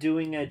it. they're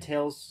doing a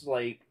Tales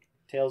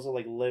of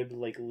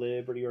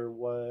Liberty or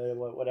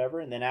whatever,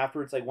 and then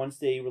afterwards, like once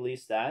they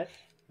release that,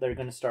 they're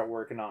gonna start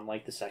working on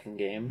like the second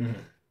game.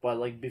 But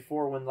like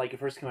before, when like it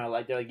first came out,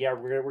 like they're like, yeah,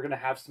 we're gonna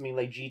have something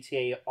like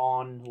GTA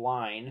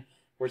Online,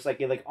 where it's like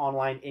a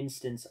online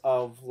instance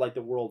of like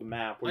the world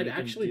map. Where I'd you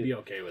can actually be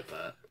okay with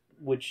that.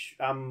 Which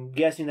I'm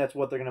guessing that's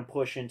what they're gonna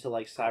push into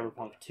like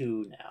Cyberpunk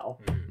 2 now.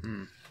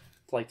 To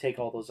like take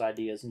all those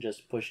ideas and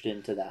just push it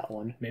into that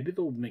one. Maybe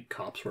they'll make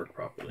cops work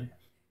properly.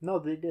 No,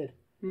 they did.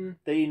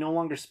 They no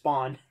longer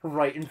spawn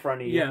right in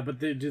front of you. Yeah, but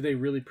do they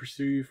really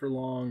pursue you for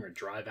long or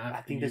drive after you?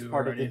 I think that's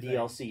part of the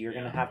DLC. You're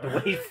going to have to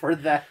okay. wait for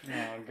that.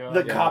 Oh, God.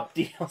 The cop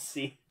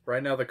DLC.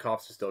 Right now, the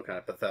cops are still kind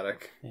of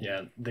pathetic.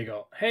 Yeah, they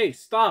go, hey,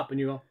 stop, and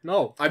you go,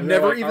 no. I've And they're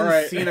never like, even "All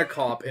right." seen a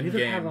cop in Neither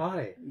game. have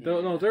I.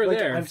 No, they're Like,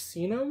 there. I've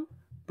seen them,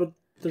 but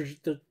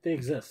they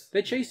exist.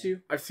 They chase you.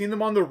 I've seen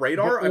them on the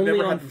radar. They're I've only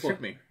never on had them foot.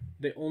 shoot me.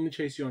 They only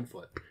chase you on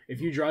foot. If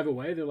you drive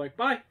away, they're like,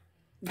 bye.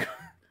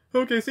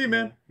 Okay, see you,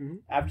 man.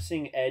 After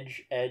seeing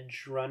Edge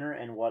Runner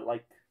and what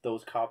like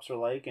those cops are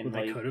like, and What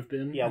they like could have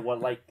been. yeah, what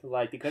like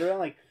they could have been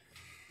like.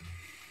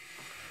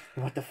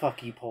 What the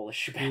fuck, you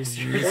Polish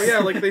bastards? Well, yeah,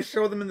 like they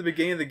show them in the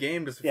beginning of the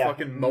game just Yeah,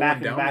 fucking mowing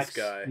Mac- down Max- this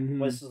guy. Mhm.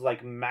 Was this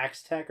like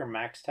Max Tech or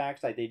Max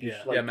Tax? Like they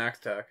just Yeah. Yeah, Max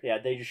Tech. yeah,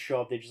 they just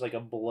show up. They just like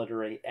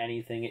obliterate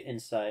anything in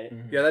sight.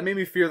 Mhm. Yeah, that made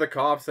me fear the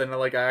cops, and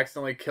like I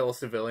accidentally kill a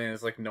civilian.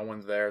 It's like no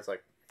one's there. It's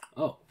like,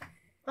 Oh.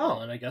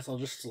 Well, and I guess I'll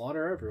just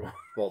slaughter everyone.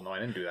 well, no, I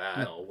didn't do that.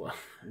 No, well,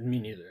 me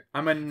neither.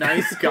 I'm a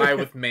nice guy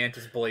with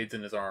mantis blades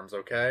in his arms.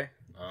 Okay.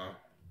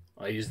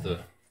 I use the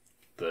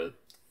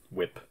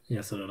whip.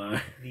 Yeah, so did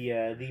I.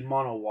 The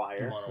mono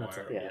wire.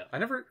 Monowire, it. Yeah. I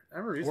never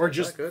used Or that.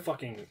 just Is that good.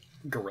 fucking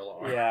gorilla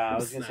arm. Yeah, I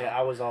was gonna say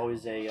I was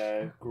always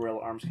a guerrilla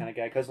arms kind of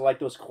guy because like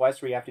those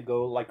quests where you have to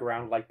go like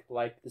around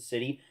like the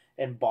city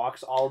and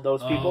box all of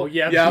those people. Oh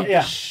yeah, Yeah. beat the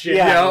Yeah, shit.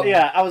 yeah, Yeah.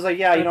 yeah. I was like,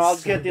 yeah, I'll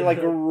That's get the so like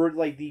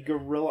good. the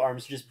gorilla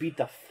arms, just beat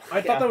the. Fuck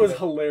I thought out that of was it.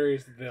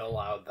 hilarious that they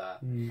allowed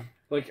that.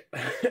 Like,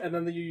 and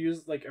then you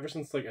use like ever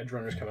since like Edge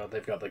Runners come out,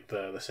 they've got like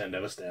the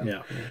Sandevis stamp.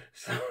 Yeah.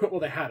 So, well,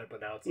 they had it,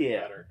 but now it's like,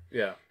 Yeah. better.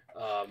 Yeah.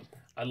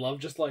 I love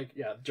just like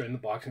during the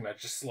boxing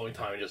match, just slowing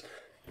time and just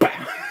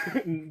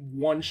bam,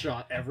 one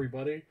shot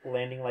everybody.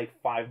 Landing like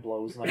 5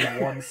 blows in like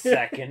 1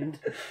 second.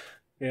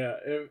 Yeah,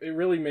 it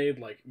really made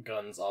like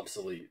guns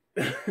obsolete.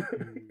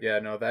 Yeah,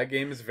 no, that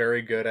game is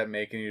very good at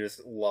making you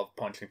just love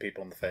punching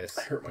people in the face.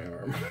 I hurt my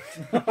arm.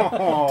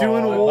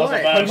 Doing That was a what?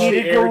 bad I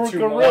needed Air too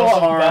gorilla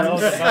much. arms. That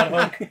was a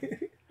bad hook.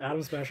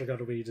 Adam Smasher got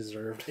what he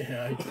deserved.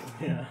 Yeah.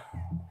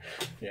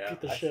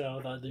 Beat the shit out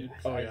of that dude.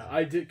 Oh yeah,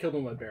 I did kill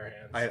him with bare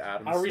hands. I had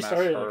Adam I smash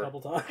restarted it her. a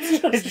couple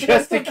times.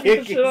 Just to beat kick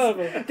the shit out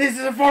of him. This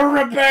is for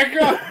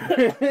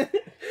Rebecca.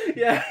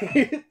 Yeah.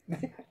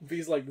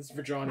 He's like, this is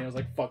for Johnny. I was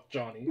like, fuck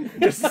Johnny.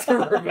 This is for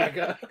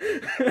Rebecca.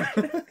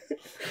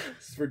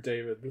 This is for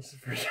David. This is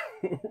for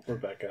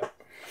Rebecca.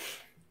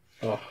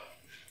 Oh.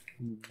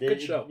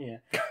 Good show. Yeah.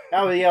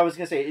 Oh yeah, I was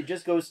gonna say it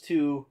just goes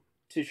to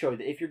show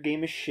that if your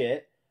game is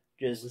shit,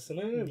 just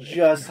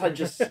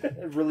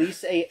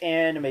release a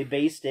anime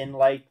based in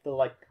like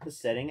the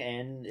setting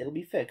and it'll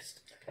be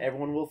fixed.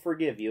 Everyone will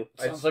forgive you.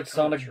 Sounds like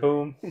Sonic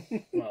Boom.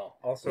 Well,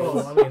 Also,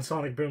 Well, I mean,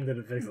 Sonic Boom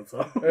didn't fix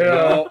itself.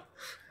 yeah.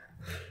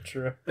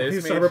 True. They They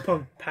just made-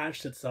 Cyberpunk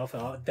patched itself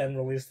out, then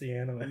released the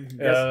anime.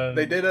 Yes,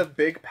 they did a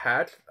big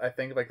patch. I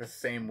think like the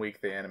same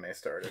week the anime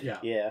started. Yeah.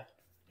 Yeah.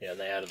 yeah, and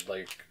they added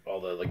like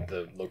all the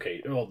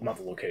location. Well, not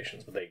the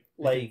locations, but they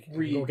Like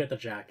Go get the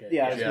jacket.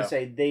 yeah, I was Yeah. gonna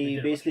say They they did a bunch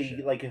of basically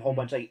shit. like a whole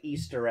bunch of like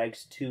Easter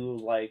eggs to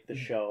like the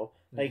show.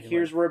 Like Yeah,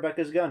 here's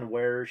Rebecca's gun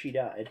where she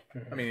died.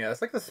 I mean, yeah,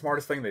 that's like the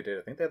smartest thing they did.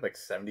 I think they had like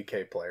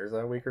 70K players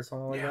that week or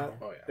something like that.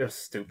 Oh It yeah. was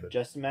stupid.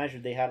 Just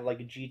imagine they had like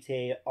a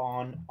GTA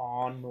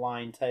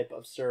online type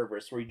of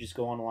service where you just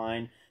go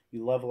online,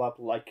 you level up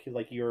like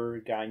your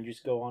guy, and you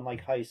just go on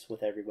like heists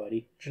with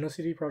everybody. Did you know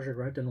CD Projekt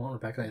Red didn't want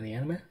Rebecca in the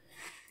anime?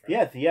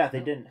 Yeah, they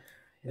didn't.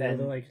 They're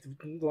And like,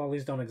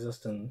 lollies don't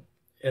exist in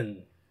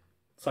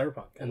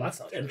Cyberpunk. And Well, that's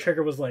not and true.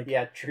 Trigger was like,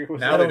 yeah, true.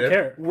 Was Now I they don't do.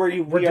 care. we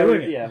We're are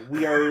doing it. yeah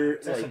we are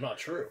It's also like, not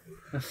true.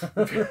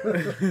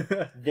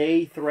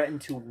 they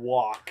threatened to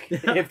walk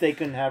if they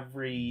couldn't have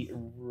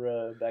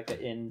Rebecca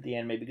in the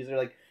anime because they're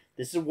like,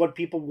 this is what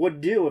people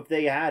would do if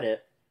they had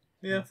it.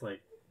 Yeah. It's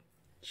like,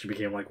 she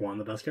became like one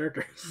of the best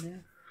characters.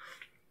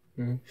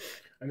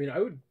 I mean,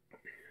 I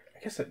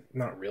guess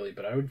not really,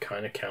 but I would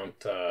kind of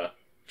count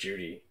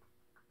Judy.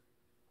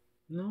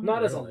 No,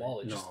 Not as a really.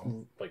 lolly, just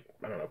No, like,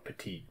 I don't know,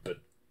 petite, but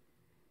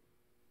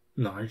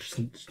no, it's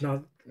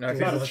not. No, It's she's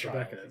not a as child,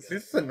 Rebecca I is.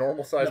 guess. She's a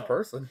normal sized No.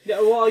 person. yeah,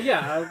 well,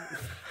 yeah.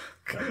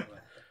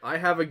 I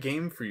have a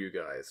game for you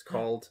guys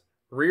called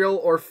Real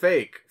or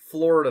Fake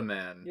Florida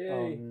Man. Yay.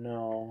 Oh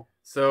no.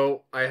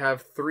 So I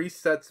have 3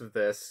 sets of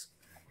this.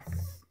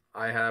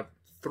 I have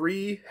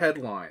 3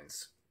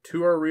 headlines.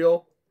 2 are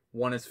real,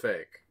 1 is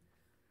fake.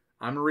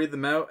 I'm gonna read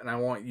them out, and I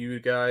want you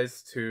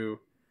guys to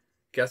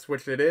guess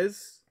which it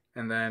is,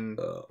 and then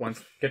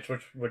once Which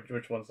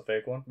one's the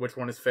fake one? which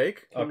one is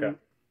fake. Okay.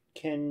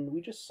 Can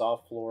we just saw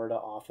Florida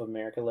off of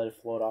America, let it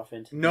float off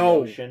into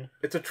No. the ocean?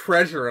 It's a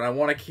treasure, and I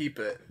want to keep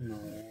it, No.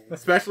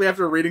 especially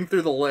after reading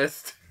through the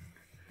list.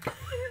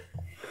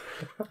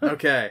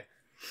 Okay,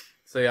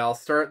 so yeah, I'll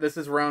start. This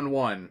is round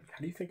 1. How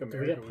do you think we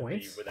America get would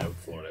points? be without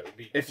Florida? It would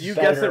be If you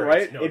Better. guess it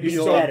right, no, it'd it'd be be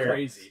so better.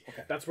 crazy.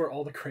 That's where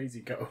all the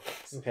crazy goes.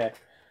 Okay.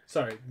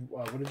 Sorry,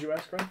 what did you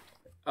ask,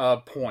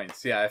 Ryan?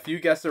 points. Yeah, if you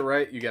guess it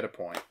right, you get a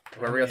point.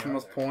 Whoever gets the many are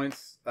most there?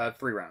 points,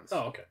 3 rounds.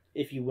 Oh, okay.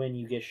 If you win,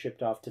 you get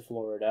shipped off to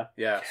Florida.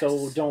 Yeah.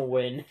 So don't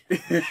win.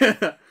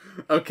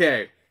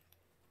 Okay.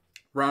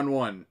 Round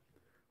 1.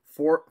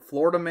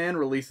 Florida man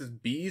releases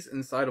bees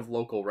inside of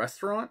local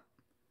restaurant.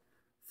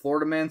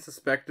 Florida man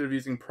suspected of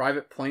using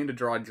private plane to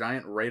draw a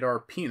giant radar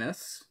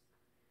penis.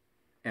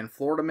 And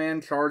Florida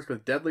man charged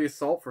with deadly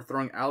assault for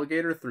throwing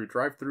alligator through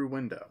drive-through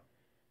window.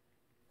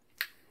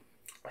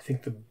 I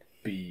think the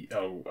B.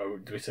 Oh,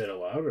 do we say it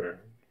aloud or?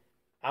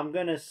 I'm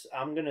gonna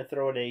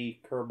throw it a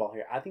curveball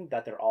here. I think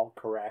that they're all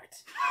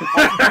correct.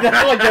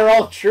 Not like they're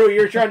all true.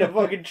 You're trying to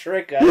fucking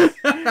trick us.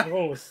 I'm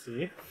going with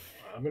C.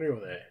 I'm gonna go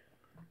with A.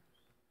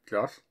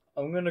 Josh?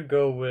 I'm gonna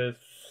go with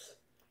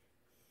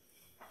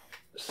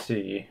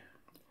C.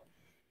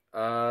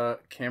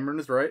 Cameron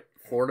is right.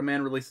 Florida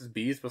man releases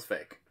bees was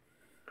fake.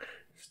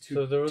 It's too,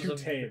 So there was too a-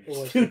 tame.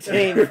 Too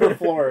tame for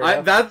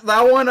Florida. That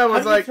one I How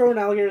was do you like, throw an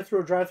alligator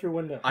through a drive-through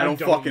window? I don't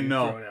fucking you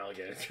know. Throw an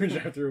alligator through a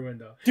drive-through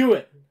window. Do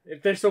it.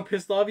 If they're so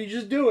pissed off, you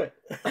just do it.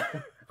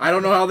 I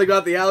don't know how they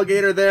got the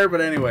alligator there, but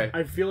anyway.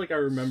 I feel like I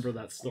remember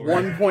that story.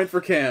 1 point for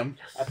Cam.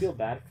 I feel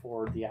bad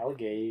for the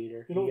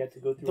alligator. You know, He had to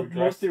go through the a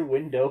drive-through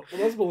window. The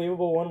most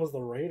believable one was the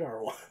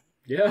radar one.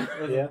 Yeah.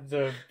 Yeah.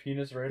 The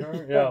penis radar?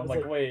 Yeah, I'm It's like,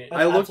 like- wait.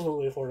 That's I looked-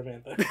 absolutely a Florida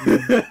man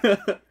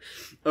thing.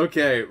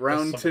 Okay,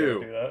 round somebody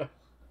would 2. do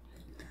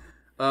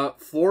that.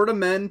 Florida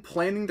men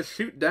planning to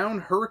shoot down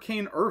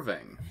Hurricane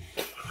Irving.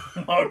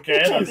 Okay,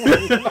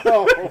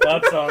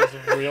 that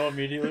sounds real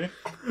immediately.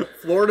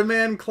 Florida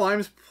man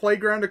climbs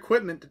playground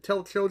equipment to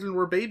tell children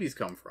where babies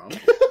come from.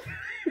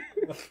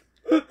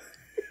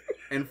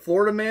 And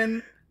Florida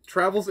man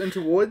travels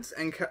into woods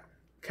and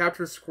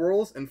captures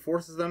squirrels and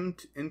forces them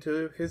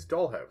into his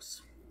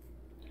dollhouse.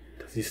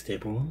 Does he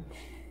staple them?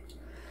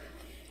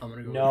 I'm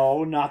gonna go.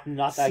 No, not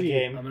that C.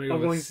 game. I'm gonna go I'm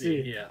with going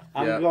C. C. Yeah.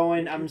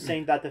 I'm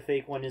saying that the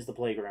fake one is the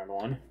playground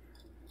one.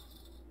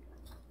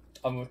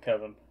 I'm with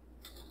Kevin.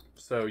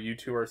 So you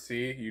two are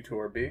C, you two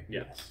are B.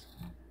 Yes.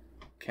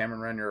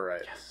 Cameron Wren, you're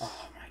right.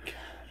 Oh my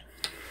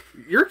god.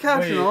 You're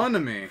catching Wait. on to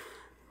me.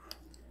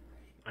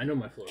 I know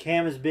my Florida.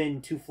 Cam has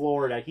been to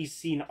Florida. He's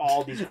seen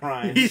all these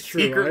crimes. He's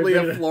true, secretly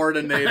I've been a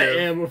Florida native. I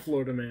am a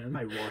Florida man.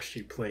 I watched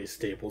you play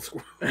staple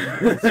squirrel.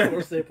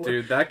 Squirrel stapler.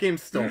 Dude, that game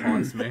still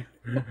haunts me.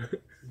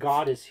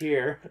 God is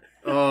here.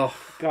 Oh.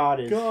 God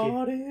is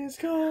here. is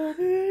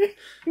coming.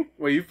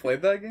 Wait, you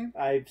played that game?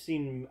 I've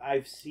seen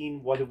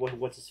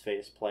what's his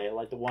face play it,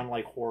 like the one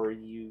like horror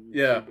you.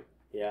 Yeah.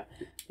 Yeah.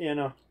 You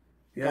know.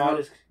 Yeah. God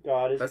is.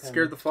 That coming.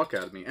 scared the fuck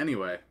out of me.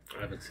 Anyway.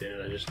 I haven't seen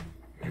it. I just.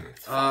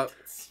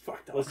 It's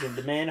fucked up. Listen,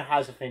 the man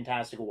has a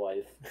fantastic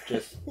wife.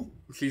 Just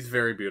She's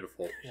very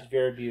beautiful. she's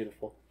very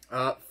beautiful.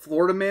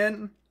 Florida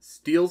man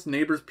steals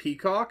neighbor's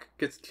peacock,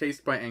 gets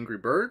chased by angry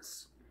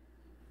birds.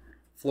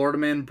 Florida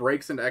man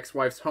breaks into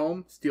ex-wife's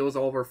home, steals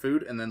all of her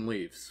food, and then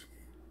leaves.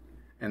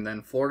 And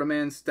then Florida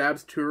man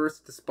stabs tourists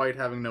despite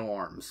having no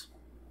arms.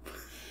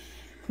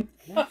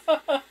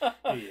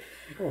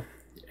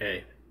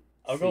 A.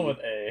 I'll go with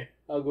A.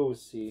 I'll go with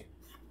C.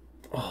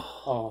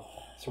 Oh.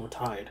 So we're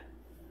tied.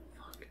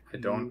 I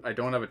don't have a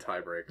You're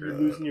tiebreaker.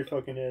 losing your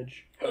fucking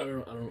edge. I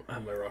don't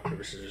have my rock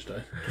paper scissors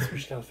die.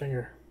 Switch down a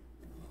finger.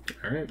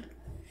 All right.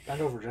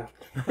 Bend over, Jeff.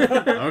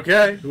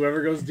 Okay.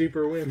 Whoever goes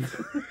deeper wins.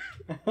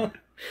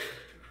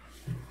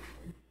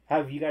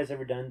 Have you guys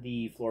ever done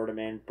the Florida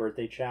Man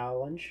birthday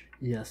challenge?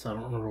 Yes, I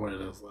don't remember what it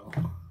is though.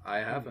 I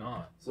haven't.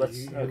 not. So Let's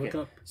you okay. look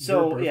up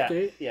So your yeah, birth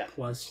date yeah.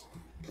 plus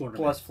Florida.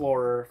 Plus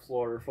Florida.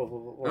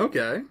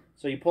 Okay.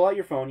 So you pull out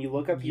your phone, you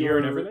look up Year your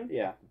and everything?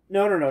 Yeah.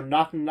 No,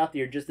 not the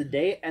year, just the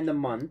day and the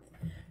month.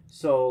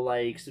 So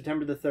like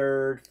September the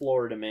 3rd,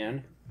 Florida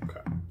Man.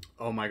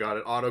 Oh my god,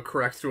 it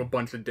autocorrects to a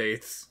bunch of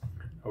dates.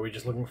 Are we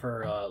just looking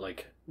for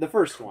like The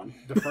first one.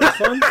 the first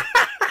one?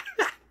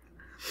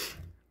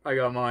 I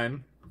got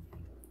mine.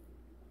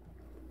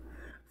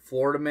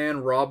 Florida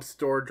man robs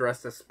store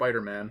dressed as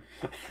Spider-Man.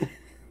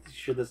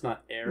 Sure that's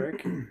not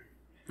Eric?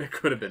 It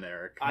could have been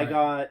Eric. I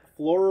got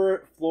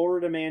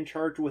Florida Man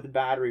charged with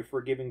battery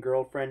for giving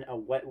girlfriend a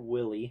wet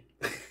willy.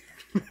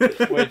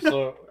 Wait,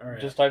 so Alright.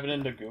 just type it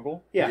into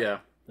Google? Yeah.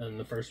 And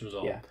the first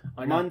result. Yeah.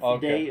 I got, Month,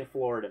 okay. day,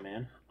 Florida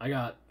Man. I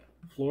got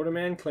Florida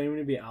man claiming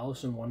to be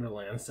Alice in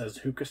Wonderland says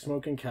hookah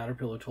smoking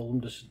caterpillar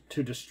told him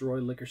to destroy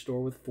liquor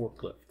store with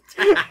forklift.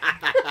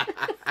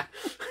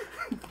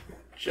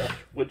 Josh,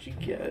 what'd you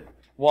get?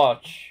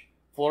 Watch.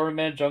 Florida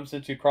man jumps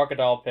into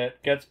crocodile pit,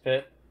 gets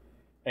pit,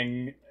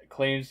 and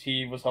claims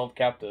he was held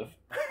captive.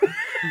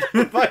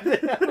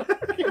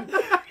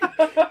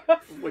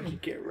 What'd you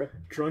get, Rick?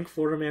 Drunk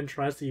Florida man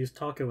tries to use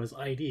taco as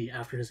ID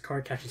after his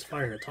car catches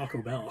fire at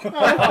Taco Bell.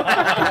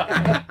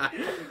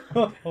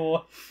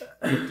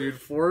 Dude,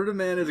 Florida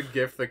man is a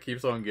gift that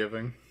keeps on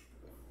giving.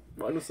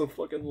 Mine was so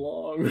fucking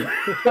long.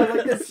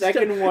 Like the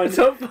second one. It's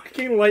a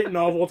fucking light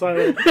novel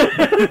title.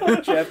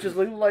 Jeff just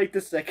looked like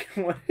the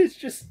second one. It's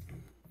just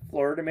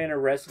Florida man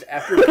arrested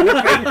after pooping.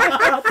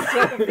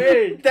 So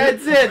big.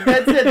 That's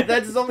it.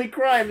 That's his only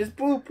crime is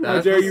poop.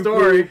 That's dare the you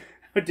story.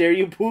 How dare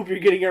you poop? You're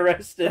getting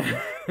arrested.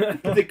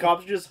 The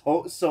cops are just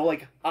so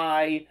like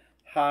high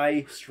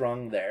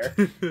strung there.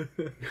 It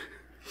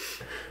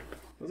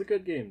was a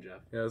good game,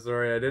 Jeff. Yeah,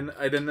 sorry, I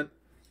didn't.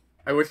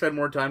 I wish I had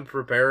more time to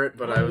prepare it,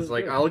 but No, I it was was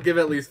like, good. I'll give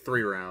at least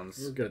 3 You were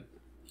rounds. good.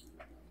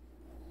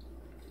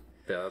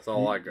 Yeah, that's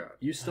all I got.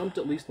 You stumped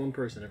at least one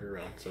person every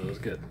round, so it was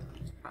good.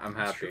 I'm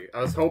happy. I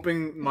was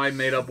hoping my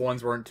made-up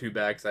ones weren't too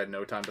bad because I had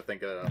no time to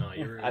think of it. No,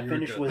 you were, I you were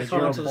finished good. with I Thank you.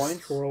 caught zero to the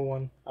points. squirrel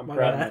one. I'm My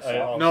proud of bad.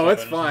 myself. No,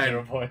 it's finished fine.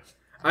 0 points.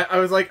 I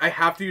was like, I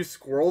have to use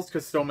squirrels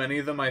because so many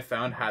of them I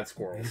found had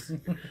squirrels.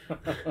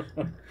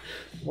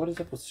 What is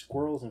up with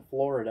squirrels in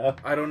Florida?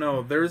 I don't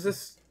know. There's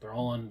this They're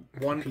all on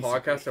one piece of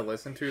podcast I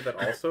listened to that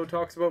also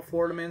talks about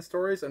Florida man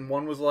stories, and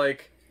one was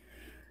like,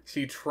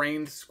 she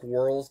trained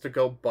squirrels to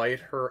go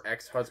bite her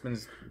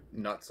ex-husband's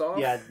nuts off.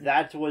 Yeah,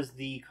 that was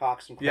the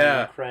Cox and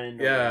Yeah,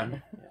 Crendor yeah.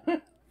 one. Yeah.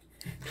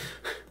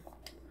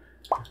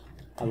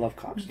 I love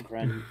Cox and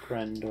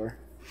Crendor.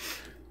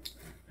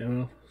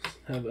 Anyone else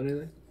have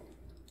anything?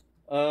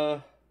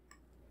 Oh,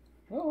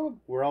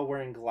 We're all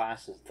wearing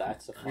glasses.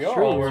 That's a we fun- are.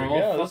 True, we're all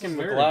Yeah, this fucking is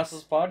the nerds.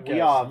 Glasses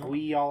podcast.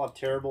 We all have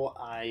terrible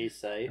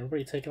eyesight.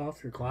 Everybody take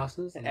off your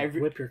glasses and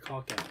Every- whip your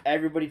cock out.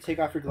 Everybody take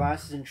off your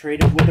glasses and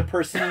trade it with the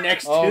person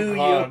next Oh, to you.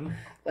 God.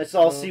 Let's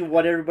all see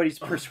what everybody's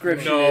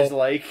prescription No. is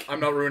like. I'm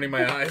not ruining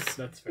my eyes.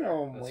 That's fair.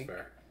 Oh That's my-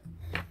 fair.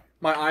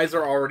 My eyes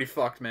are already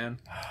fucked, man.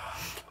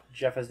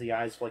 Jeff has the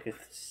eyes of like a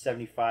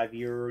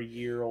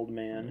 75-year-old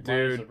man. Mine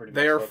is Dude, pretty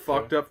they are messed up,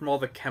 fucked too. up from all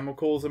the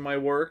chemicals in my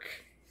work.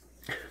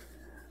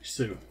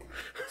 Sue.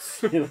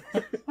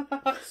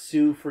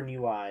 Sue for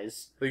new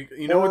eyes. Like,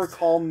 you know or what's...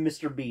 call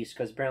Mr. Beast,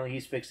 because apparently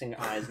he's fixing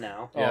eyes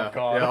now. Yeah, Oh,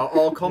 God.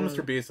 yeah, I'll call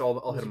Mr. Beast.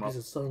 I'll hit him up.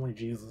 It's suddenly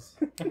Jesus.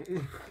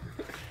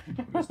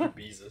 Mr.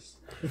 Beezus.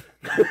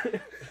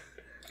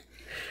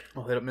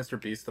 I'll hit up Mr.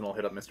 Beast, and I'll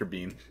hit up Mr.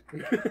 Bean.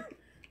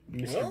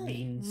 Mr.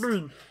 Beans.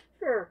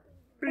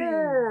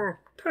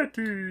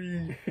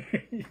 Teddy!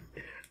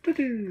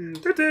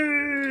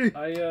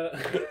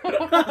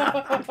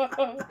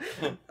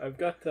 I've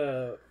got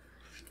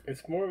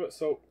it's more of a,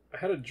 so I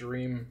had a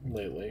dream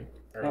lately,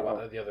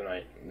 or the other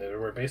night,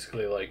 where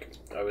basically, like,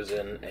 I was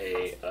in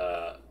a,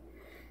 it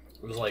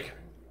was like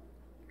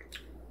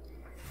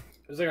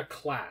a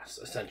class,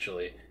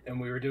 essentially, and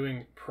we were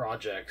doing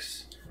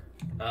projects,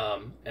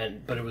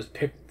 but it was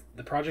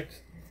the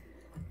project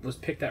was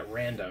picked at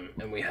random,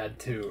 and we had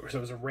to, so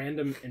it was a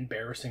random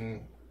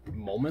embarrassing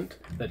moment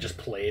that just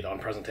played on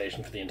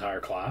presentation for the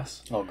entire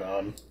class, Oh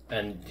God.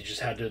 and you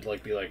just had to,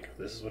 like, be like,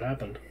 this is what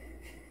happened.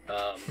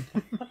 But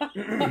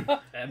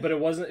it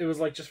wasn't, it was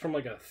like just from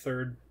like a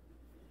third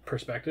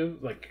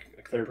perspective, like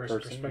a third person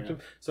perspective,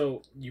 yeah.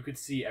 So you could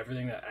see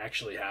everything that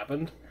actually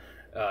happened,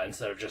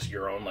 instead of just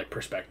your own, like,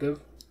 perspective.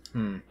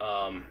 And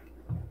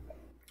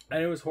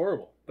it was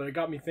horrible, but it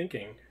got me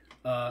thinking,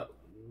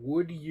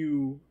 would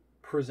you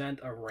present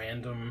a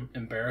random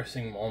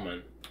embarrassing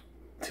moment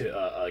to,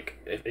 like,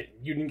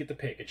 you didn't get to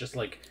pick, it's just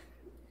like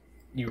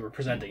you were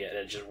presenting it and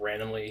it just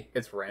randomly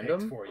It's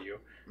random for you.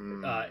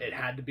 It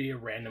had to be a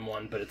random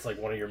one, but it's like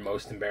one of your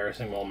most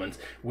embarrassing moments.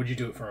 Would you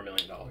do it for $1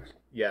 million?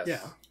 Yes.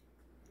 Yeah.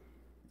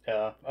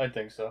 Yeah, I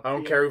think so. I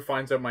don't care who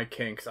finds out my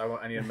kinks. I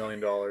need $1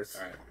 million. All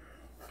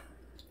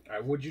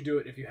right. Would you do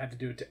it if you had to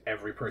do it to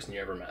every person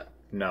you ever met?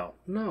 No.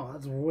 No,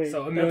 that's way.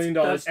 So $1 million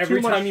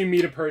every time you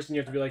meet a person,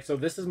 you have to be like, so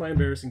this is my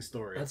embarrassing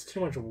story. That's too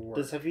much work.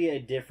 Does it have to be a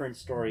different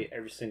story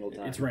every single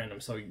time? It's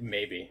random, so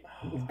maybe.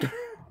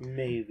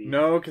 Maybe.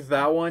 No, because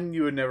that one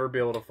you would never be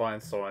able to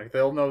find someone.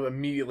 They'll know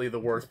immediately the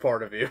worst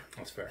part of you.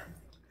 That's fair.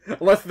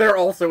 Unless they're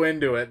also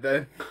into it,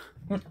 then.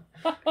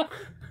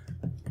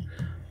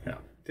 Yeah.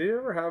 Did you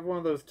ever have one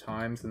of those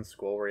times in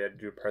school where you had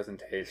to do a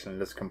presentation and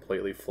just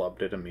completely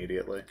flubbed it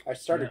immediately? I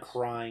started Yes.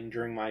 crying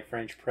during my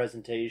French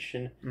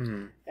presentation,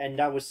 Mm-hmm.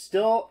 and I was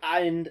still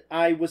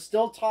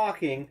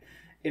talking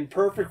in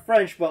perfect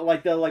French, but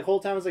like the whole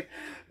time I was like,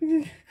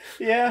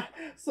 yeah.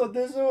 So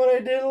this is what I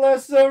did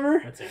last summer.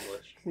 That's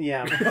English.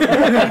 Yeah.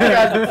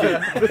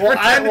 The Well,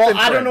 I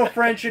pretend don't know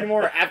French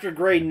anymore. After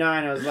grade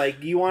 9, I was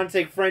like, "You want to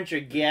take French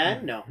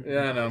again?" No.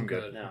 Yeah, no, I'm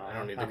good. No, I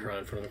don't need to cry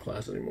in front of the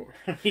class anymore.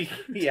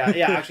 yeah.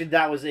 Actually,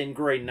 that was in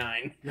grade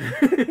 9.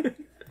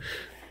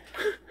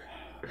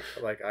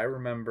 Like, I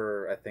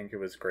remember, I think it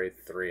was grade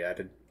 3, I had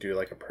to do,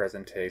 like, a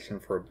presentation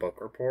for a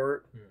book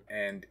report,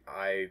 and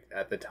I,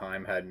 at the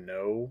time, had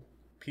no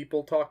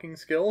people talking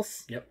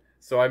skills. Yep.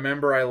 So I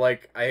remember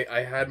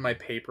I had my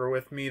paper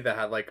with me that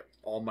had, like,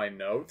 all my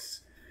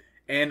notes,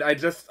 and I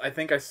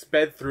think I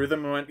sped through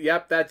them and went,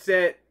 yep, that's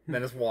it, and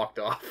then just walked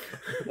off.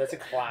 That's a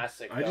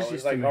classic. I just It's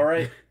used like, to all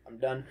right, I'm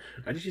done.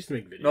 I just used to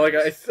make videos. No, like,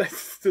 I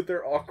stood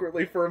there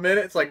awkwardly for a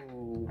minute, it's like,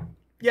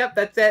 yep,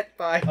 that's it,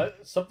 bye.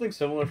 Something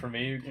similar for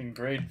me in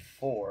grade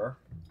 4.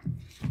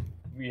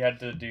 We had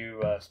to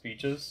do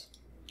speeches,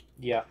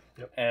 Yeah.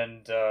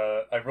 and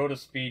I wrote a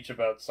speech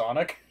about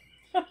Sonic.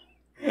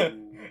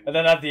 And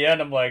then at the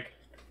end, I'm like,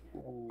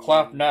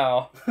 clap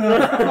now. And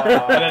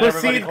then everybody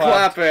Proceed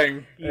clapped.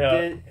 clapping.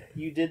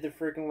 You did the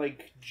freaking,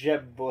 like,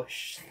 Jeb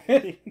Bush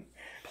thing.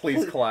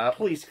 Please clap.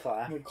 Please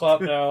clap.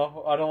 Clap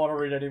now. I don't want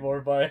to read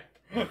anymore. Bye.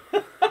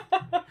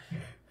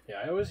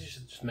 Yeah, I always used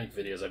to just make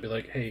videos. I'd be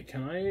like, hey,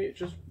 can I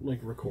just, like,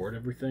 record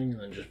everything and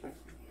then just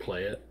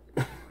play it?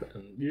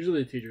 And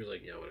usually the teacher's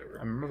like, yeah, whatever.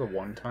 I remember the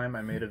one time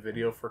I made a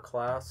video for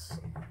class.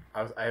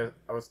 I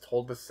was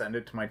told to send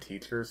it to my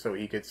teacher so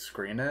he could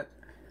screen it,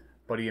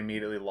 but he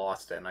immediately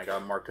lost it, and I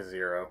got marked a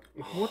 0.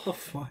 What the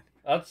fuck?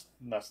 That's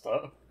messed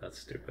up. That's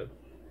stupid.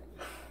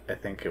 I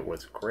think it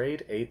was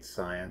grade 8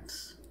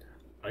 science.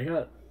 I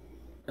got...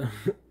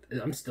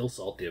 I'm still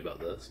salty about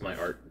this. My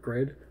art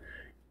grade.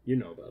 You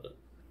know about it.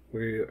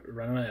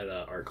 Ren and I had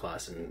an art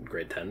class in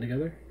grade 10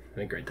 together. I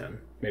think grade 10.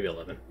 Maybe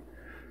 11.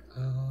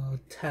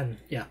 10.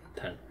 Yeah.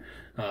 10.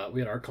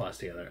 We had art class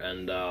together,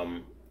 and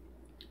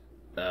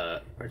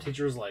our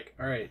teacher was like,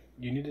 alright,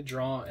 you need to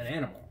draw an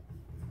animal.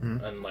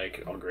 And,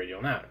 like, I'll grade you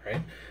on that,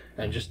 right?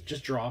 And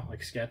just draw,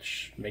 like,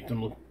 sketch, make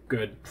them look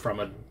good from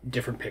a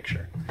different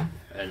picture.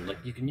 And, like,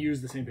 you can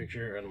use the same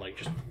picture and, like,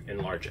 just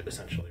enlarge it,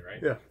 essentially, right?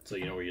 Yeah. So,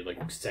 you know, where you,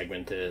 like,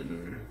 segment it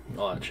and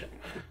all that shit.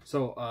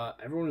 So,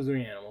 everyone was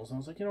doing animals, and I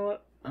was like, you know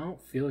what? I don't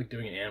feel like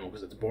doing an animal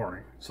because it's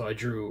boring. So I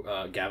drew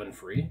Gavin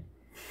Free.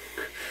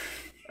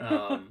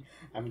 I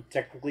mean,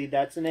 technically,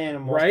 that's an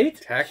animal. Right?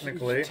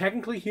 Technically.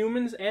 Technically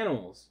humans,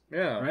 animals.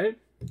 Yeah. Right?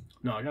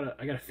 No, I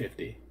got a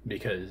 50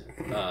 because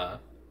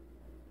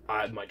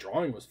my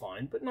drawing was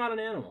fine, but not an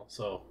animal.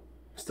 So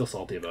I'm still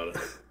salty about it.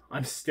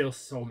 I'm still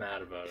so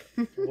mad about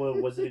it.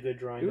 Well, was it a good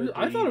drawing?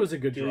 I thought it was a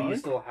good drawing. Do you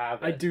still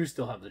have it? I do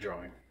still have the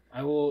drawing.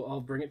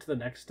 I'll bring it to the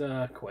next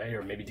Quey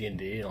or maybe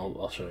D&D and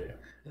I'll show you.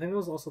 I think it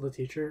was also the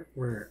teacher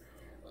where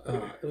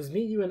it was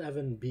me, you, and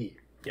Evan B.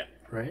 Yeah.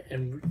 Right?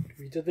 And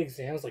we did the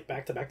exams like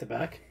back to back to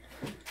back.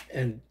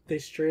 And they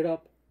straight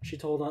up, she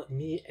told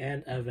me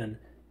and Evan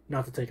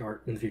not to take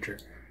art in the future.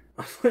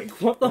 I was like,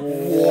 what the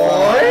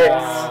What?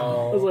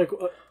 I was like,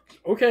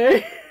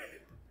 okay.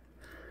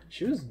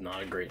 She was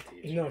not a great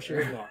teacher. No, she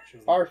was not. She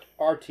was not.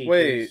 Our teachers.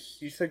 Wait,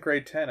 you said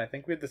grade 10. I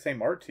think we had the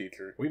same art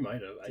teacher. We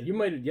might have. You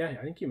might have. Yeah,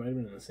 I think you might have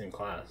been in the same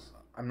class.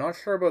 I'm not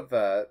sure about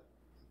that,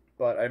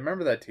 but I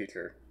remember that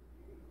teacher.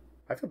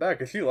 I feel bad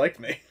because she liked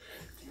me.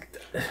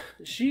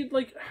 She,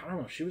 like, I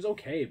don't know, she was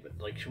okay, but,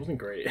 like, she wasn't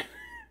great.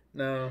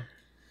 No.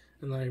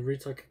 And then I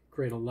retook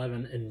grade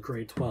 11 and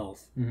grade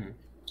 12. Mm-hmm.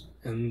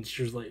 And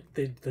she was like,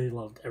 they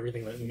loved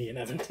everything that me and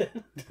Evan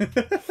did.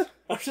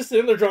 I was just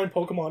sitting there drawing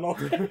Pokemon all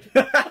day.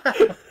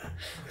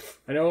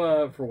 I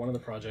know for one of the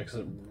projects,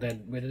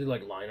 then we had to do,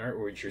 like, line art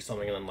where we drew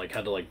something and then, like,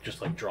 had to, like,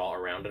 just, like, draw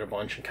around it a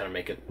bunch and kind of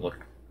make it look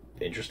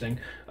interesting.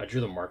 I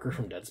drew the marker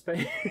from Dead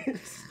Space.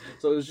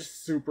 So it was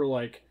just super,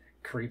 like,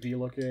 creepy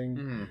looking.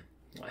 Mm.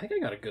 I think I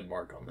got a good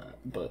mark on that,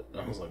 but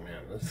I was like,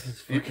 man, this is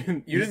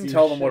fucking You didn't easy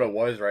tell as them shit. what it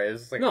was, right? It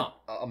was just like No.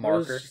 a I was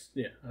marker.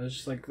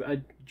 just like,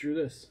 I drew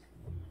this.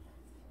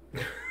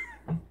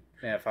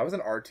 Man, if I was an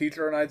art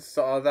teacher and I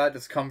saw that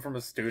just come from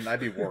a student, I'd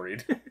be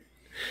worried.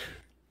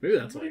 Maybe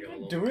that's What why are I got a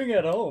you little. doing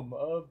at home?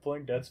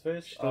 Playing Dead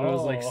Space? She thought it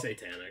was like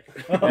satanic.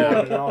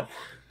 Oh,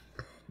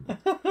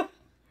 no.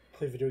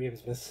 Play video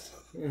games, miss.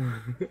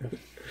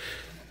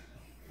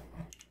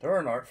 They're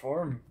an art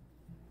form,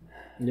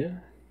 Yeah.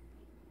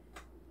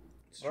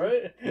 It's true.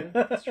 right? Yeah,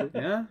 that's true.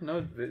 Yeah,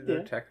 no, they're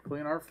Yeah. technically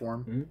an art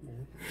form.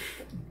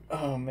 Mm-hmm.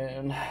 Oh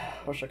man,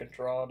 wish I could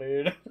draw,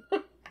 dude.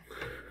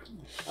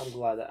 I'm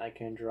glad that I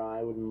can draw.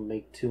 I wouldn't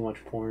make too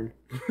much porn.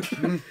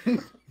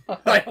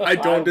 I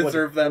don't would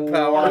deserve that love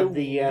power.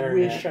 the I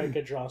internet. wish I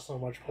could draw so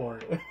much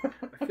porn.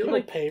 I feel People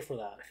like pay for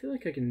that. I feel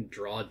like I can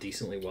draw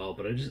decently well,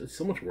 but it's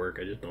so much work.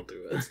 I just don't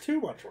do it. It's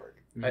too much work.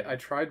 I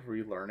tried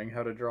relearning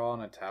how to draw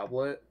on a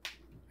tablet.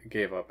 I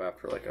gave up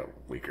after like a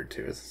week or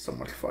two. It's so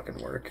much fucking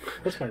work.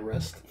 What's my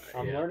wrist?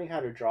 I'm Yeah. learning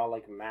how to draw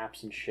like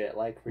maps and shit,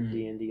 like for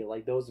D&D.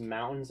 Like those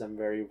mountains, I'm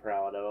very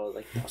proud of.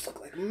 Like those look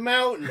like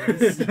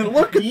mountains.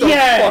 Look at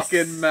Yes! the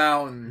fucking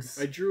mountains.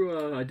 I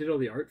drew. I did all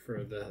the art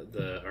for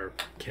our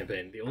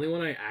campaign. The only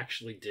one I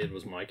actually did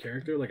was my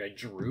character. Like I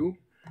drew.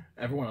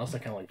 Everyone else I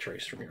kind of like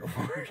traced from Hero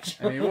Forge.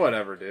 I mean,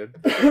 whatever, dude.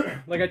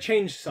 Like I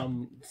changed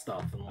some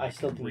stuff. And, I like,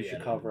 still think you should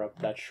re-edited. cover up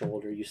that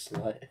shoulder, you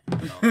slut.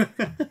 No.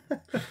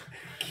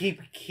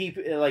 Keep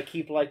like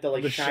the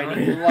like The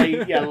shining shine.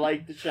 light, yeah,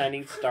 like the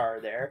shining star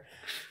there.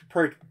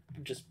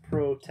 Just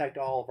protect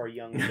all of our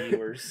young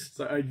viewers.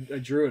 So I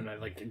drew it and I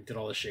like did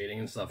all the shading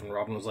and stuff. And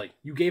Robin was like,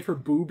 "You gave her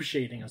boob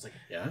shading." I was like,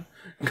 "Yeah,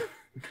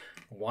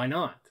 why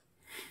not?"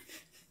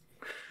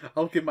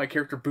 I'll give my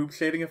character boob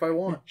shading if I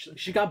want.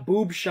 She got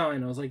boob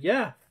shine. I was like,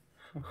 "Yeah,"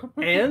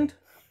 and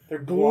Their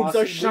boobs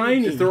are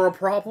shiny. Is there a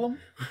problem?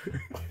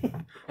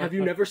 Have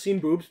you never seen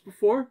boobs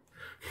before?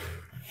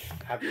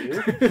 Have you?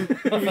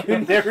 Have you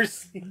never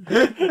seen?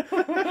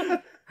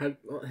 Have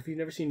you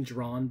never seen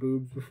drawn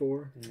boobs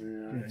before? No,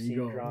 Yeah, I've you seen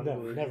go- drawn No,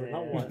 boobs, never,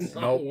 not yeah. once.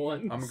 Not Nope.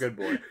 once. I'm a good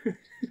boy.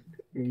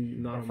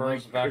 Not on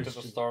Refers my back to the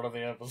Christian- start of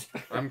the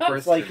episode. I'm It's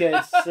Christian. like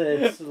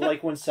it's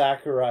like when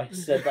Sakurai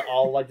said that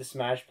all like the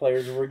Smash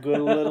players were good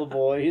little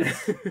boys.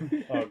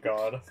 Oh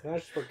god.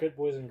 Smash for good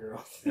boys and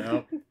girls.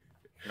 Nope.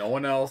 No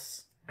one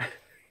else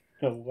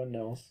No one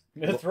else.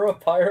 Throw a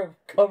pyro,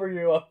 cover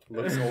you up.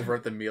 looks over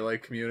at the Melee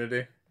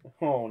community.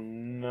 Oh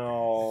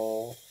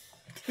no.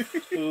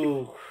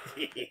 Ooh.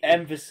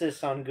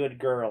 Emphasis on good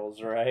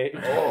girls, right?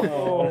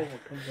 Oh my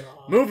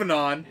god. Moving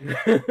on.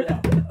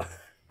 Yeah.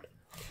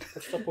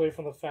 Let's step away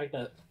from the fact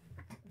that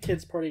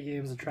kids' party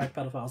games attract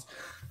pedophiles.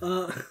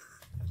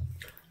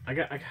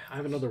 I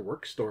have another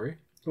work story.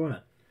 Go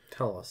ahead.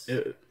 Tell us.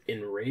 It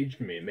enraged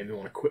me. It made me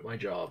want to quit my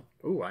job.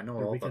 Ooh, I know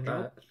Your all about weekend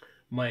that. job?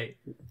 My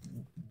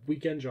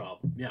weekend job,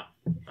 yeah.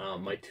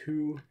 My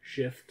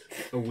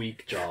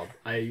 2-shift-a-week job.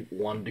 I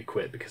wanted to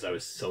quit because I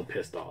was so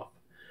pissed off.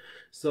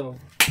 So,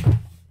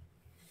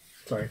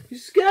 sorry. You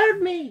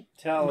scared me!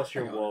 Tell us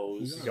your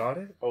woes. You got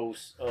it? Oh,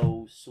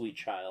 sweet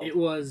child. It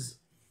was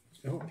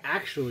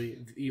actually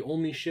the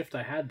only shift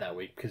I had that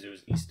week because it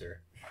was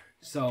Easter.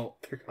 So,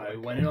 I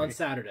went in on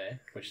Saturday,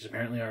 which is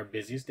apparently our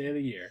busiest day of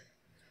the year.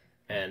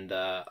 And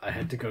I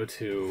had to go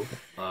to,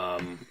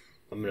 I'm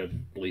going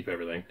to bleep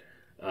everything.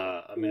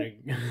 I'm gonna.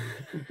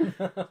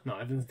 No,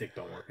 Evan's dick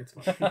don't work. It's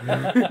fine.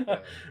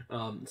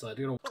 So I had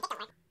to go to,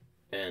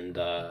 and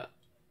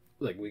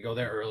like we go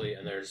there early,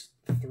 and there's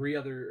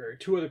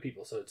two other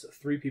people, so it's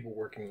 3 people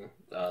working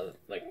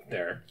like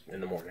there in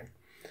the morning,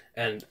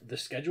 and the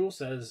schedule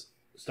says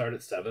start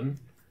at 7,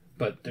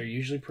 but they're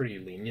usually pretty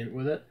lenient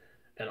with it,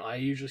 and I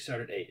usually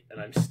start at 8, and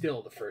I'm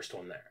still the first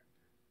one there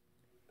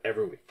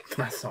every week.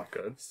 That's not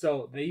good.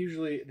 So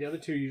the other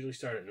 2 usually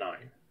start at 9.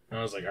 And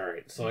I was like, all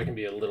right, so I can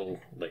be a little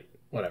late,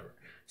 whatever.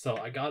 So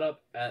I got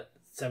up at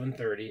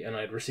 7:30, and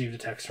I'd received a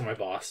text from my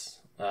boss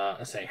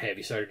saying, hey, have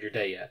you started your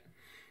day yet?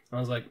 And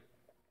I was like,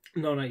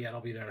 no, not yet.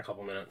 I'll be there in a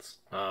couple minutes.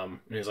 And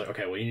he's like,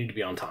 okay, well, you need to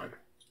be on time.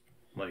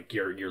 Like,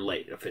 you're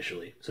late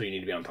officially, so you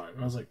need to be on time.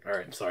 And I was like, all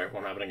right, I'm sorry,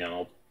 won't happen again.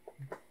 I'll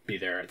be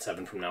there at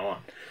 7 from now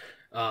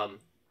on.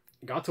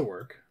 Got to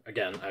work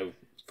again. I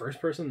first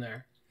person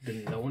there.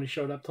 No one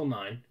showed up till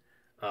 9.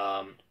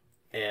 So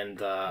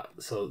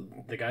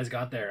the guys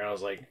got there, and I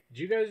was like, did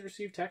you guys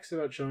receive texts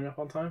about showing up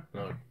on time?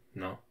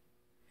 No.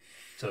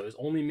 So it was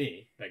only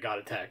me that got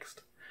a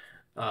text.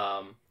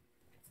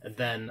 And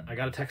then I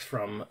got a text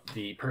from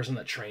the person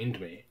that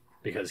trained me,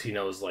 because he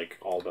knows like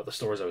all about the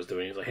stores I was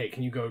doing. He's like, hey,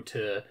 can you go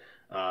to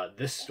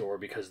this store,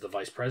 because the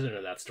vice president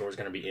of that store is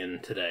going to be in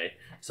today,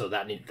 so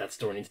that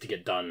store needs to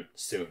get done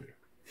soon.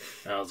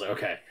 And I was like,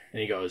 okay.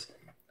 And he goes,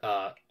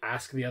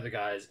 ask the other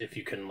guys if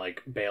you can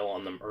like bail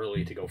on them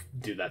early to go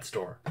do that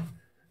store.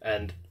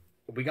 And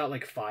we got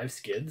like 5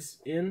 skids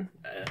in,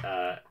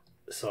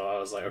 so I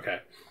was like, okay.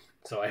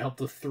 So I helped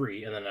with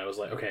 3, and then I was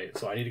like, okay,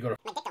 so I need to go to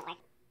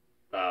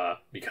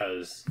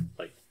because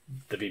like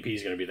the VP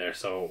is going to be there,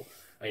 so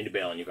I need to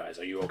bail on you guys.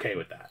 Are you okay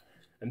with that?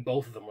 And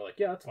both of them were like,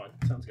 yeah, that's fine.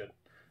 Sounds good.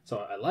 So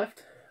I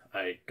left.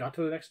 I got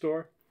to the next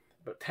door.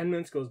 About 10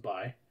 minutes goes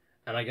by,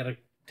 and I get a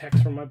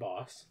text from my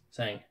boss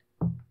saying,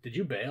 did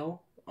you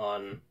bail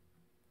on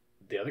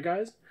the other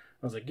guys?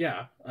 I was like,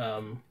 yeah.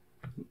 The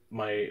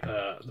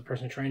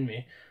person who trained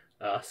me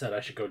said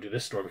I should go do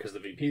this store because the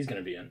VP is going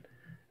to be in.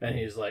 And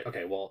he's like,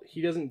 okay, well,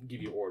 he doesn't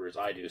give you orders,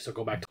 I do, so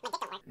go back to...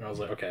 And I was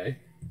like, okay,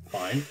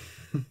 fine.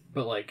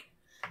 But, like,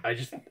 I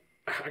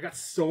got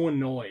so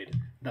annoyed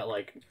that,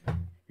 like...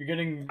 You're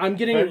getting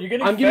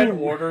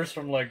orders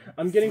from, like,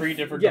 I'm getting 3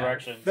 different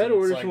directions. Fed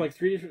orders from, like,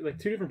 2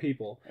 different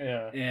people.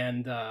 Yeah.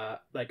 And,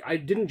 like, I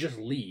didn't just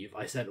leave.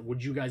 I said,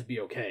 would you guys be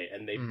okay?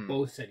 And they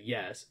both said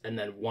yes. And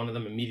then one of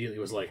them immediately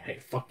was like, hey,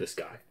 fuck this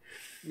guy.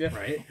 Yeah.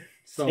 Right?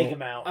 So Take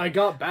him out. I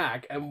got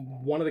back, and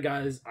one of the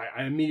guys,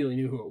 I immediately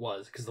knew who it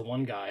was, because the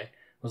one guy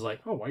was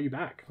like, oh, why are you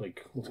back?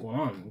 Like, what's going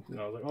on? And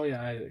I was like, oh,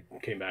 yeah, I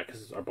came back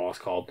because our boss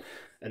called.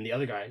 And the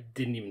other guy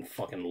didn't even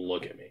fucking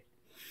look at me.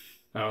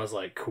 And I was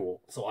like,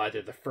 cool. So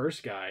either the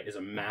first guy is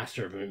a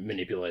master of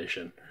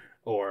manipulation,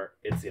 or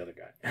it's the other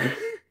guy.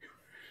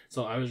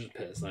 So I was just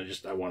pissed.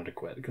 I wanted to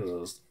quit, because I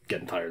was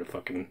getting tired of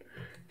fucking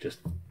just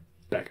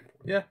back and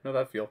forth. Yeah, no,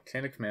 that feel.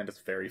 Chain of Command is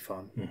very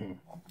fun. Mm-hmm.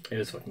 It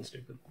is fucking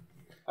stupid.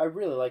 I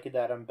really like it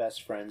that I'm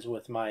best friends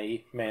with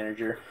my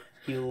manager.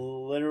 He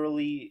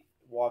literally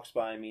walks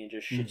by me and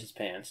just shits his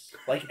pants.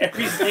 Like,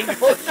 every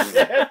single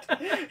shift.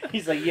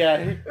 He's like,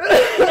 yeah.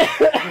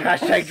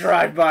 Hashtag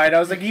drive-by. And I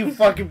was like, you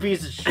fucking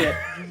piece of shit.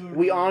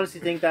 We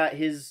honestly think that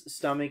his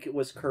stomach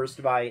was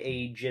cursed by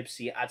a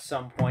gypsy at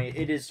some point.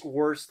 It is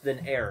worse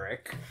than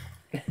Eric.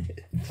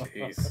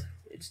 Jeez.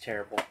 It's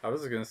terrible. I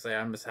was going to say,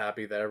 I'm just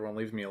happy that everyone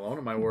leaves me alone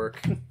at my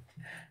work.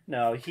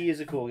 No, he is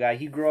a cool guy.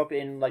 He grew up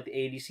in, like, the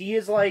 80s. He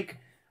is, like...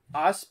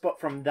 us, but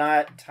from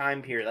that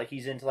time period, like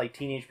he's into like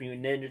Teenage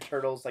Mutant Ninja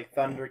Turtles, like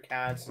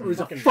Thundercats, and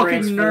He's a fucking nerd.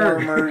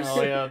 Transformers.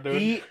 Oh yeah,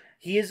 dude.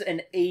 He is an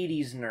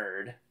 '80s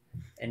nerd,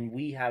 and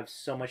we have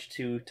so much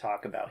to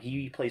talk about.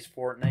 He plays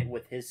Fortnite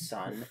with his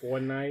son.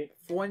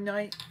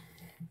 Fortnite.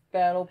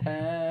 Battle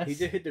Pass. He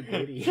did hit the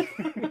booty.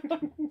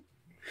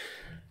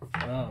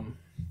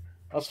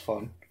 That's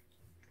fun.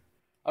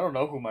 I don't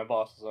know who my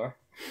bosses are.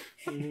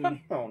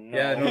 Oh no!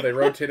 Yeah, no, they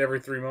rotate every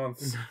 3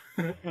 months.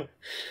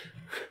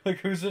 Like,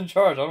 who's in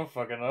charge? I don't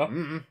fucking know.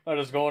 Mm-mm. I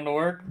just go into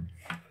work.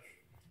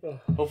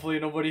 Hopefully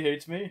nobody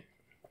hates me.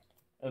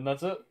 And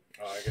that's it.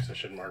 Oh, I guess I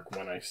should mark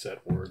when I said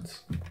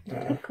words. You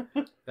That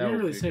didn't would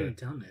really be say good. any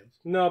town names.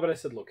 No, but I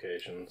said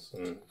locations,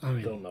 and I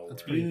mean, they'll know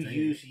that's where. pretty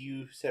vague.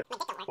 You said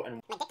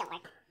and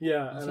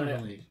Yeah, That's and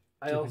not really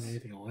I giving also,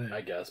 anything away.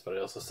 I guess, but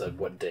I also said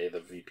what day the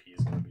VP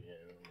is going to be in.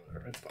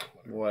 Whatever. It's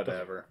fine.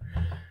 Whatever.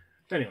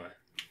 Anyway,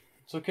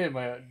 It's okay,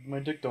 my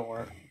dick don't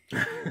work.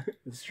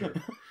 it's true.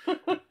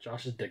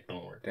 Josh's dick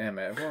don't work. Damn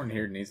it, everyone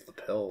here needs the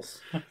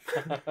pills. No,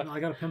 I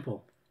got a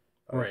pimple.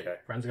 Right. Okay.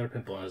 Friend's got a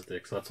pimple on his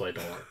dick, so that's why it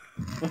don't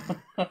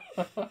work.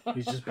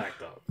 He's just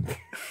backed up.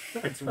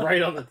 It's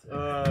right on the tip.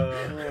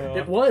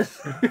 It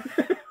was.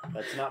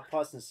 that's not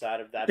pus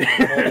inside of that.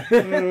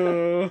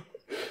 Pimple.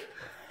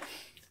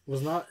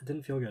 Was not. It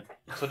didn't feel good.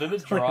 So did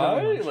it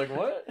dry? Like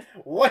what?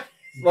 What?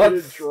 Let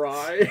it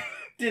dry.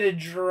 Did it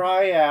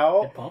dry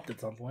out? It popped at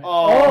some point.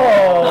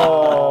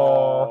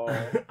 Oh!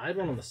 I had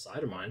one on the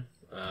side of mine.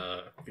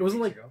 It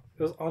wasn't like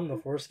it was on the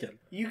foreskin.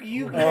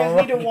 You guys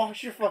need to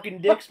wash your fucking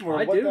dicks more.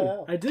 I what do. The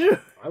hell? I do.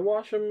 I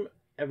wash them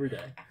every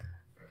day.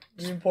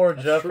 You and poor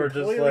Jeff true. are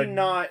just Clearly like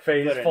not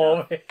face good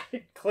palming.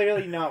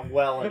 Clearly not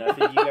well enough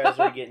if you guys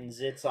are getting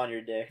zits on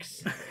your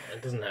dicks.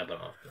 It doesn't happen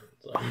often.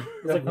 So.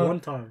 It was like one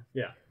time.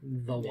 Yeah,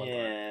 the one time.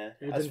 Yeah,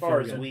 It as didn't far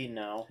feel as good. we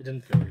know. It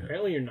didn't feel good.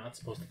 Apparently, you're not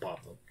supposed to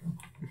pop them.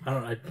 I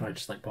don't. I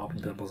just like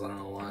popping pimples. I don't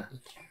know why.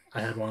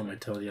 I had one on my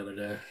toe the other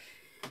day.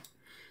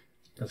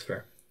 That's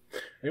fair.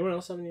 Anyone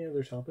else have any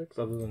other topics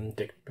other than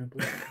dick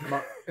pimples?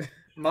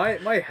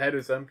 My head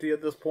is empty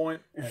at this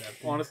point.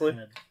 Honestly.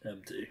 Head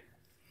empty.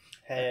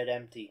 Head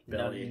empty.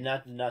 Belly. No,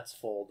 nuts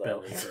full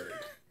though. Belly hurt.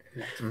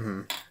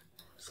 Mm-hmm.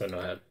 So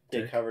no head.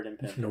 Dick covered in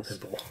pimples. No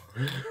pimple.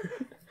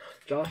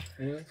 Josh,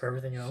 anything? For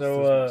everything else,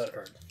 So, there's no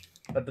scar.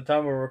 at the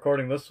time we're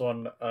recording this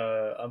one,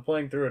 I'm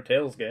playing through a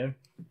Tales game.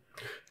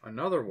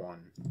 Another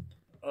one.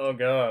 Oh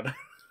god.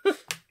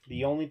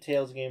 The only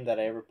Tales game that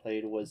I ever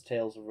played was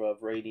Tales of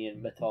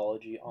Radiant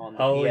Mythology on the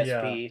Hell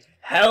PSP.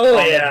 Hell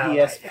On yeah! the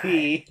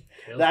PSP.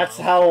 Tales That's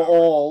Miles how Pro.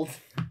 old.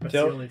 That's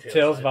the only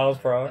Tales I Miles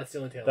know. Pro. That's the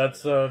only Tales.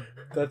 That's I know.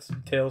 that's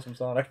Tales from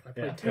Sonic. I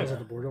played Yeah. Tales of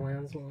the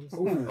Borderlands once.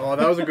 Oh,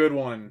 that was a good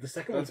one. The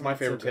second That's one's my not so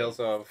favorite good. Tales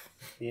of.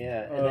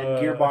 Yeah, and then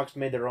Gearbox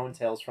made their own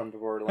Tales from the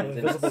Borderlands.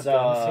 And Invisible it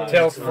Gun sucked. scene.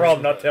 Tales Nice.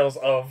 from, not Tales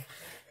of.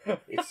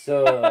 It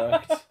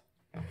sucked.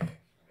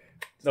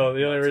 No,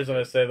 the only reason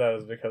I say that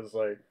is because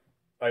like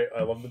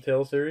I love the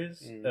Tales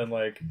series Mm. and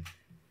like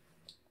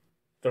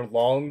they're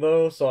long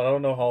though, so I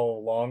don't know how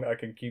long I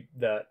can keep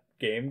that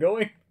game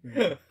going.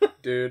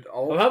 Dude,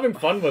 I'm having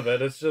fun with it.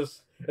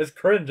 It's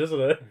cringe, isn't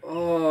it?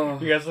 oh,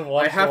 You guys have I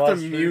watched have the to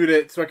last mute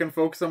it so I can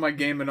focus on my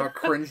game and not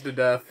cringe to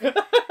death.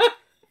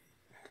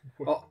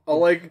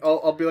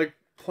 I'll be like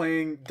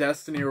playing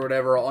Destiny or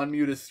whatever. I'll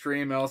unmute his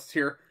stream and I'll just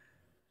hear,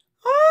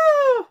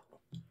 "Oh,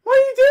 what are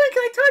you doing?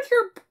 Can I touch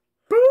your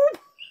boob?"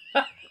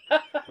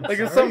 Like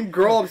there's some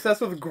girl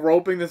obsessed with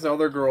groping this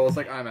other girl. It's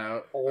like I'm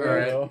out. Old,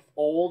 Alright.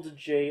 old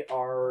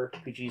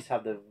JRPGs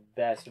have the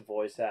best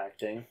voice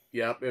acting.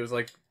 Yep, it was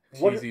like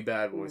What- cheesy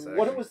bad voice acting.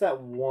 What was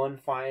that one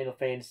Final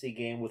Fantasy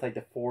game with like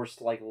the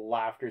forced like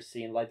laughter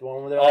scene, like the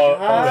one where they're Oh,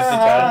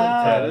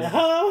 like,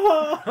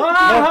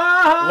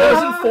 It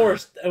wasn't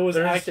forced. It was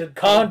There's acted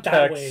context.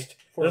 that way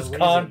for a There's reason.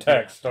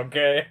 context,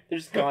 okay?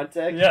 There's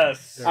context.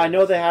 Yes. I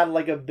know they had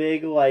like a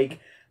big like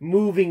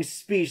moving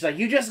speech, like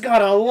you just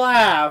gotta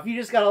laugh, in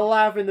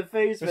the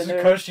face. This when is they're-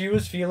 because she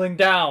was feeling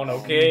down,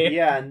 okay?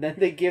 Yeah, and then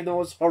they give the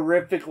most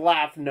horrific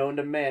laugh known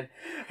to man.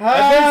 And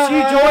then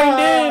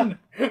she joined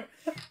in!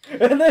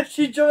 And then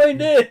she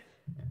joined in!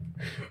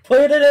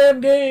 Play the damn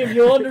game,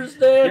 you'll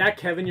understand! Yeah,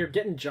 Kevin, you're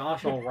getting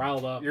Josh all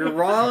riled up. You're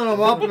riling them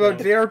up about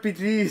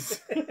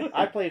JRPGs.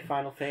 I played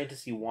Final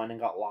Fantasy 1 and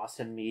got lost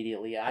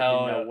immediately. I Hell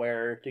didn't know yeah.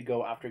 where to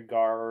go after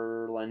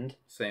Garland.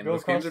 Same. Go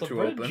Those games across are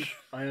the too bridge.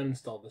 open. I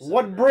uninstalled this.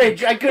 What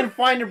bridge? I couldn't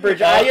find a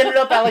bridge. I ended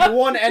up at like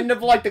one end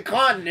of like the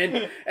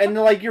continent, and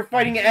like you're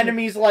fighting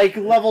enemies like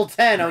level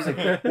 10. I was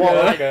like,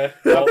 well, Yeah, okay.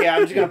 okay,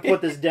 I'm just gonna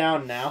put this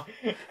down now.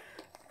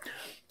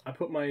 I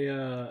put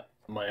my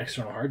my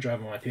external hard drive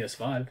on my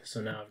PS5,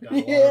 so now I've got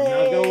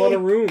a lot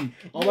of room.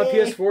 All my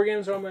PS4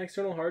 games are on my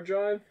external hard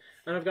drive,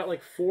 and I've got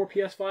like 4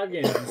 PS5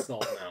 games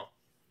installed now.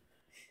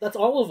 That's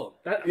all of them.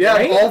 That, Yeah,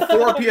 right? all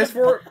 4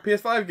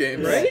 PS5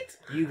 games. Right?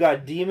 You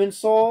got Demon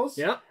Souls,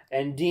 Yeah.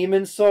 and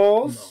Demon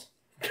Souls,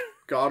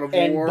 God of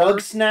and War.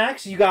 Bug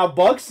Snacks. You got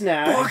Bug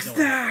Snacks. Bug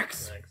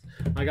Snacks!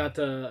 I got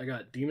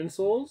Demon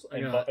Souls.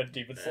 I got a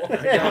Demon Soul.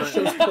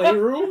 Astro's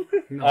Playroom,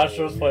 no,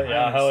 Astro's Play-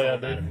 yeah, I hell yeah,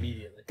 installed that dude.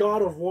 immediately.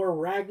 God of War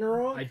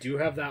Ragnarok. I do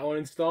have that one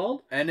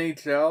installed.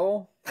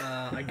 NHL.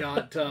 I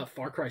got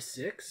Far Cry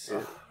 6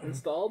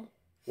 installed.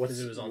 What's,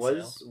 It was on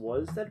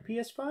was that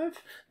PS5?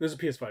 There's a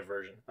PS5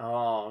 version.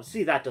 Oh,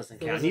 see, that doesn't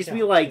count. It Doesn't needs to be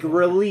count. like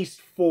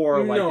released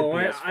for like no,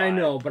 the PS5. I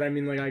know, but I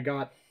mean, like, I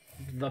got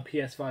the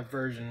PS5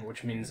 version,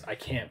 which means I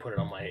can't put it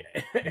on my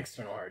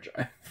external hard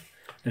drive.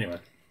 Anyway,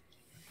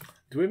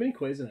 do we have any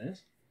quiz in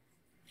this?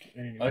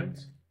 Any new I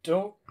ones?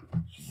 don't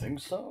think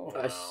so.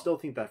 I still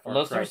think that Far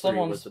Unless Cry there's 3 some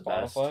on was the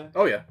best. Spotify.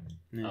 Oh yeah.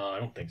 I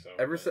don't think so.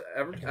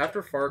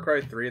 After Far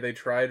Cry 3, they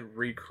tried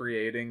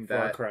recreating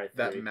Far that Cry 3.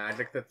 that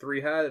magic that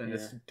 3 had, and it Yeah.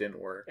 just didn't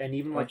work. And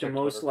even I'll like the check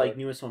most Twitter like quick.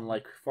 newest one,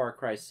 like Far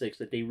Cry 6,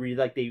 that they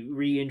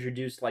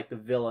reintroduced like the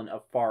villain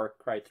of Far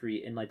Cry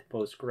 3 in like the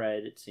post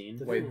credit scene.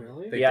 Did Wait, they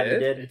really? they yeah, did? they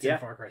did. It's Yeah. in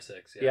Far Cry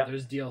 6. Yeah. Yeah.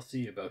 There's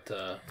DLC about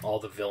all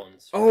the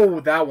villains.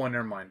 Oh, that one.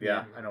 Never mind.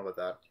 Yeah, I know about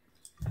that.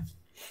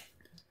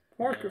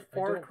 Far, Yeah, I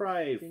Far don't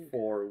Cry think-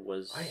 4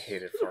 was. I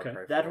hated Far Okay.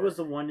 Cry 4. That was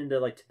the one in the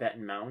like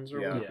Tibetan mountains, or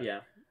Yeah. what? Yeah.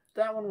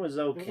 That one was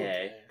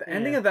okay. The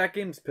ending of that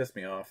game just pissed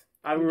me off.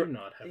 I do re-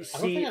 not have it. I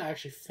don't See- think I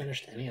actually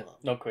finished any of them.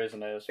 No quiz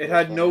in it. It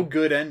had no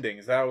good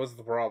endings. That was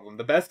the problem.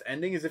 The best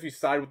ending is if you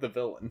side with the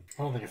villain.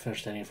 I don't think I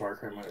finished any Far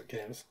Cry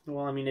games.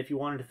 Well, I mean, if you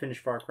wanted to finish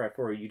Far Cry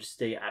 4, you just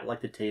stay at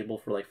like the table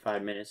for like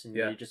 5 minutes, and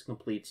Yeah. it just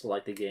completes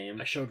like the game.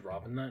 I showed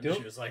Robin that, and Yep.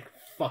 she was like,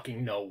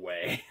 "Fucking no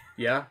way."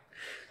 Yeah.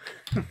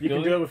 You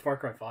can do it with Far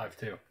Cry 5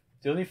 too.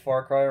 The only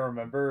Far Cry I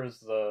remember is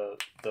the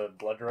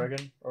Blood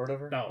Dragon or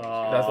whatever. No,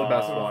 That's the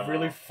best A one.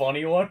 really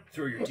funny one.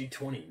 throw your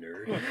D20,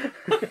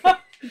 nerd.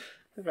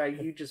 Right,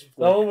 you just That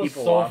flip one was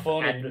people so off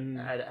funny.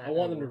 at- I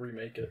want them to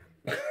remake it.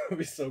 It'd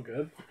be so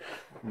good.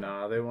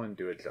 Nah, they wouldn't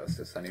do it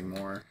justice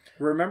anymore.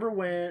 Remember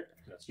when?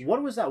 That's true.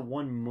 What was that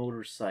one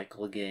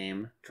motorcycle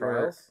game?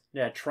 Trials?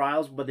 Yeah,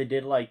 Trials, but they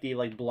did like the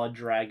like Blood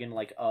Dragon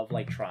like of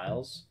like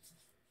Trials.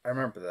 I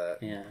remember that.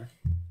 Yeah.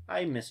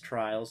 I miss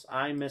Trials.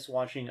 I miss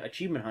watching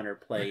Achievement Hunter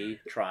play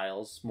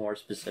Trials more Well,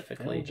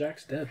 specifically.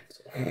 Jack's dead.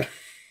 So.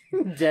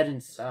 Dead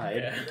inside.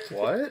 Yeah.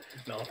 What?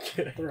 No, I'm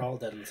kidding. They're all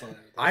dead inside.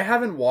 I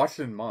haven't watched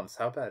it in months.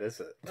 How bad is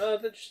it?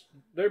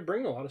 They're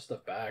bringing a lot of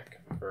stuff back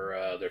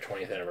for their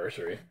 20th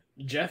anniversary.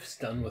 Jeff's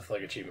done with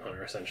like Achievement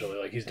Hunter essentially.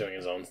 Like he's doing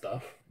his own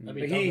stuff. I'd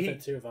be Like, done he- with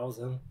it too if I was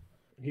him.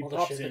 He All the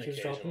pops shit in that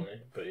keeps dropping.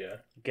 occasionally, but yeah.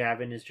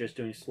 Gavin is just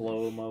doing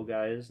slow mo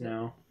guys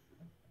now.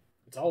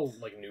 It's all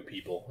like new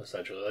people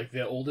essentially. Like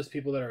the oldest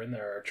people that are in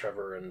there are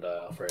Trevor and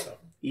Alfredo.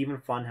 Even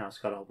Funhouse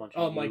got a whole bunch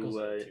of Michael's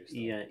new. in it too, still.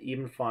 Yeah,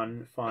 even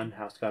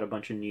Funhouse got a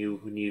bunch of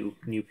new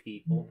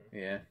people.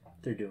 Yeah.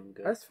 They're doing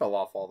good. I just fell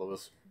off all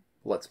those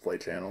Let's Play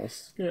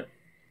channels. Yeah.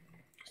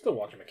 Still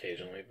watch them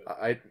occasionally, but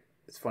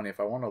It's funny,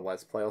 if I want to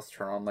Let's Play, I'll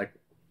turn on like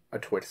a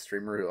Twitch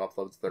streamer who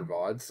uploads their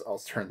VODs. I'll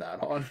turn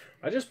that on.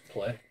 I just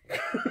play.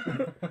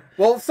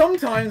 Well,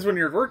 sometimes when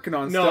you're working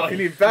on No, stuff, you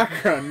need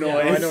background No,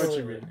 noise. I know what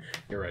you mean.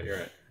 You're right.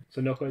 So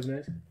no quiz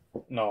nays?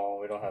 No,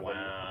 we don't have any.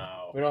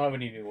 Wow. We don't have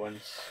any new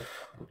ones.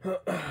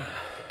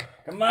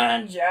 Come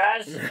on,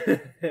 Josh.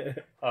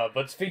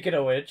 But speaking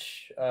of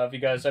which, if you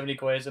guys have any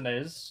quiz and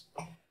is,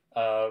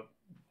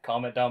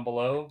 comment down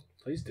below.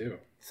 Please do.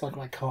 Suck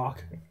my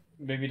cock.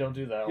 Maybe don't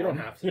do that. You one.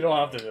 don't have to. You don't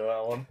have to do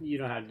that one. You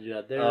don't have to do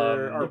that. There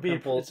are It'd be-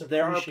 pimples. it's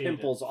There are appreciated.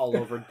 pimples all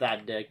over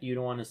that dick. You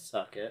don't want to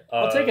suck it.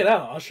 I'll take it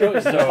out. I'll show you.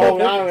 So- Oh,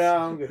 no,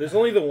 I'm good. There's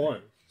only the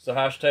one. So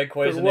hashtag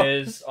quiz and what?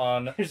 is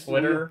on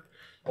Twitter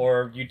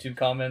or YouTube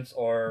comments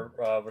or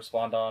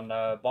respond on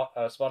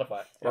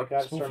Spotify. I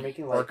gotta start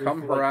making Or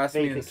come harass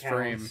me fake in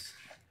stream. accounts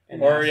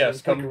and Or ask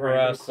yes, them come quick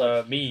random harass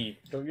questions. me.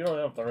 You don't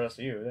have to harass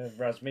you.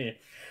 Harass me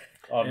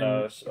on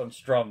And-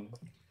 Strum.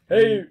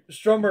 Hey,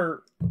 Strummer.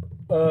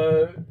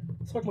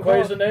 Suck my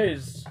Quiz cock. and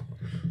A's.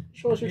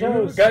 Show us your You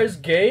toes. guys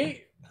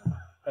gay?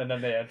 And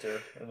then they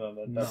enter. And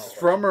then that's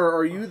Strummer,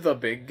 are you the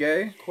big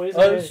gay? Quay's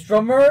and A.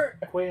 Strummer.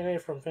 Quay and A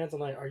from Fans of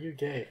Night. Are you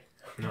gay?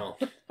 No.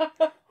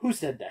 Who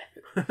said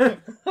that?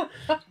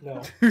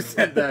 No. Who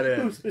sent that in?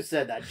 Who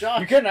said that?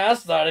 Josh. You can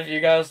ask that if you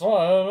guys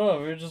want. I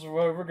don't know.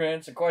 We're gonna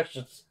answer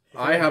questions.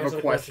 I have Answer a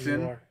the question you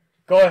question. are.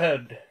 Go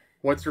ahead.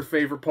 What's your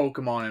favorite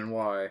Pokemon and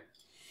why?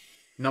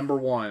 Number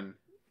 1.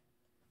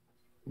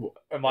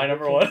 Am I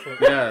number one?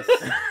 Yes.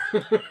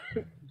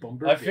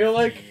 I feel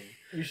like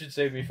you should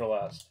save me for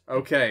last.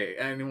 Okay,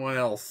 anyone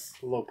else?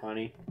 Hello,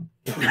 Punny.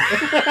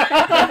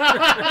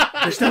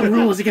 There's no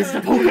rules against the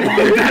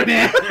Pokemon,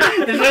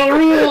 Batman. There's no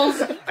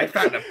rules. I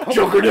found a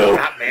Pokemon,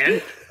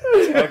 Batman.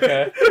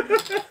 Okay.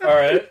 All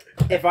right.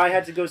 If I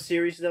had to go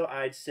serious though,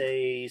 I'd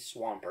say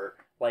Swampert.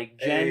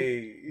 Like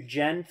Hey.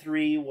 Gen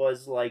 3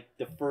 was like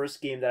the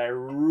first game that I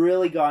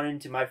really got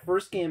into. My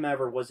first game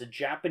ever was a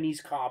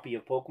Japanese copy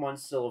of Pokemon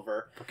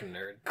Silver. Fucking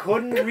nerd.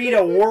 Couldn't read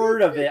a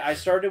word of it. I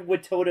started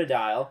with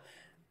Totodile.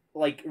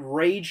 Like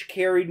Rage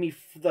carried me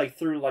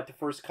through like the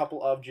first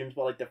couple of gyms,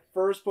 but like the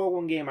first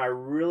Pokemon game I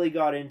really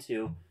got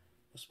into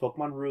was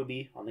Pokemon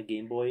Ruby on the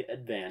Game Boy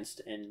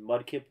Advanced, and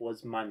Mudkip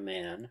was my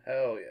man.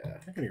 Hell yeah.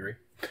 I can agree.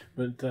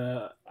 But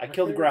I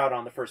killed Groud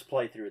on the first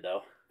playthrough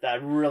though.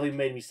 That really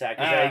made me sad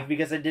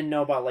because I didn't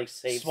know about like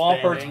save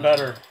Swampert's spamming.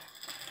 better.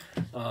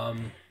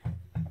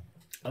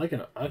 I like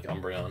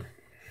Umbreon.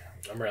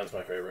 Umbreon's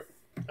my favorite.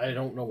 I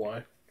don't know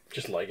why.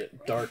 Just like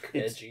it. Dark,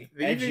 It's edgy.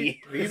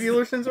 edgy. The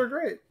evolutions are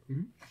great.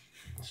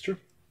 It's true.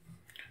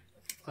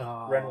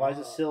 Renwise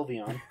is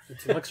Sylveon.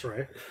 It's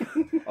Luxray.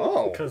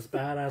 Oh. Because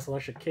badass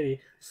electric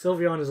kitty.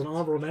 Sylveon is an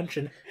honorable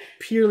mention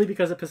purely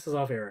because it pisses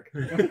off Eric.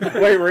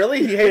 Wait, really?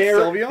 He hates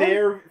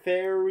Sylveon?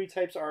 Fairy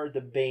types are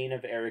the bane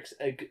of Eric's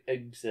Because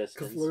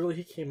existence. literally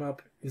he came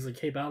up, he's like,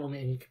 hey, battle me,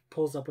 and he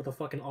pulls up with a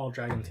fucking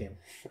all-dragon team.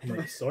 I'm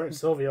like, sorry,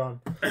 Sylveon.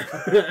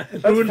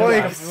 That's funny,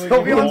 'cause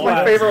Sylveon's my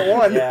Wow. favorite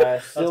one. Yeah,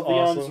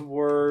 Sylveons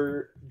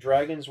awesome.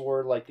 dragons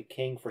were like the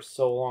king for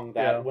so long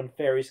that Yeah. when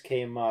fairies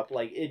came up,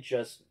 like it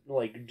just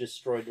like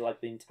destroyed like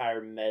the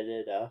entire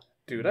meta.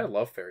 Dude, I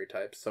love fairy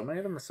types. So many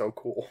of them are so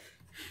cool.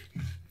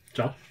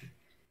 John?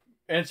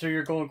 Answer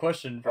your golden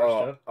question first,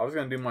 Oh, Jeff. I was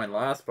going to do mine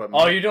last, but...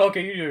 Oh, you do?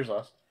 Okay, you do yours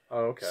last.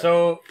 Oh, okay.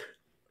 So,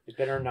 It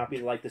better not be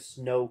like the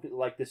snow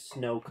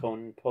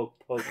cone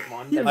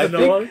Pokemon. Yeah, That's,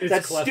 Vanilla? It's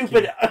that's Klefki.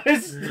 stupid.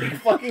 It's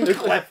fucking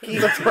Klefki.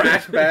 the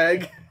trash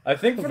bag. I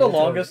think for the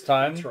longest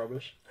time, It's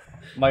rubbish.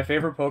 my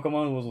favorite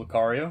Pokemon was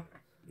Lucario,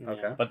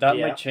 Okay. but that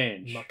Yeah. might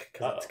change. Muck,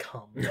 because it's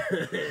cum.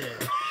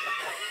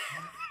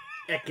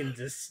 Ekans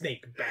is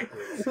snake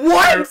backwards.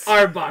 What?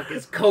 Arbok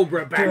is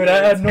cobra backwards. Dude,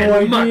 I had no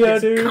and Muck idea,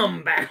 is dude.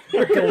 come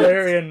backwards.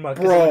 Galarian Muck,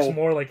 'cause Bro. it looks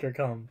more like your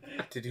cum.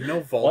 Did you know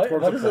What?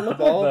 Voltorb's Why a does it look Pokeball?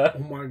 like Oh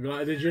that? my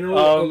god, did you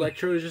know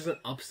Electro is just an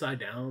upside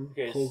down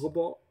Yes.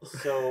 Pokeball?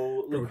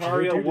 So Bro,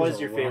 Lucario Geodude was is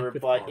a your rock favorite,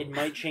 with but arms. it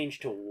might change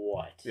to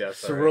what? Yeah,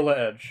 sorry. Cirilla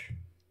Edge.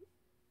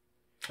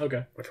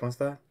 Okay. Which one's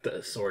that?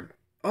 The sword.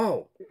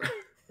 Oh,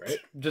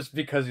 Just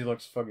because he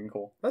looks fucking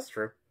cool. that's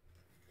true.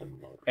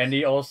 And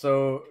he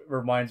also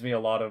reminds me a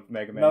lot of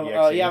Mega Man No,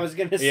 EXE. yeah, I was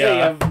gonna say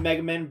Yeah. of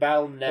Mega Man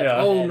Battle Net.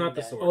 Yeah. Oh, not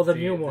the sword. Oh, the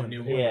new one.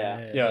 new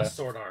Yeah. Yeah. The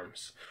sword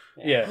arms.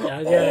 Yeah. Yeah,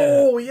 yeah.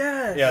 Oh,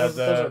 yes! Yeah, Those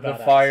are the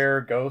badass.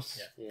 fire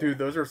ghosts. Yeah. Dude,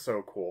 those are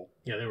so cool.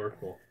 Yeah, they were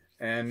cool.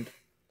 And,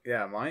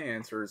 yeah, my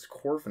answer is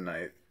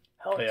Corviknight.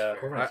 Hell yeah.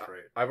 Corviknight's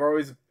great. I've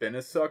always been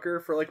a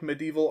sucker for, like,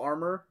 medieval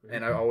armor,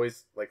 and I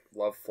always, like,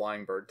 love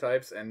flying bird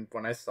types, and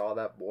when I saw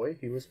that boy,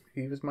 he was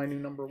my new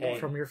number Hey. one.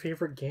 From your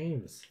favorite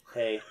games.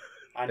 Hey,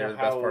 I They're know the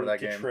best how part of that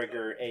to game.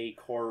 trigger a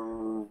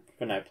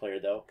Corviknight player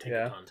though. Take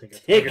Yeah. a ton. Take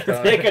it.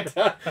 Take a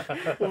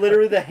ton.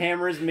 Literally, the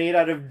hammer is made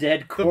out of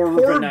dead The poor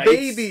Corviknights.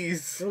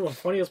 babies! You know, the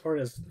funniest part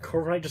is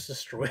Corviknight just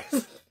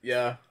destroys.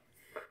 Yeah.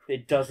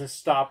 It doesn't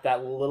stop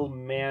that little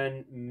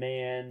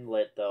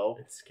manlet though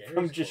It's scary.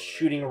 from as just fuck.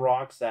 shooting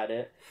rocks at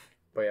it.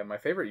 But yeah, my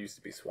favorite used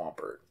to be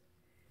Swampert.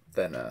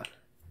 Then,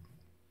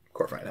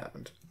 Corviknight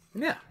happened.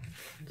 Yeah.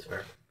 It's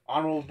fair.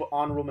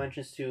 Honorable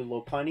mentions to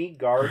Lopunny,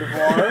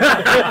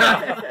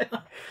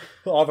 Gardevoir.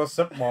 All the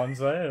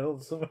Simpmons, eh?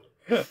 What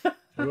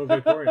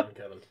about Vaporeon,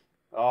 Kevin?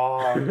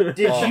 Oh,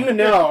 did you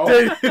know?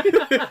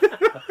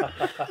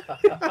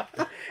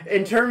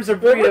 In terms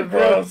of breed of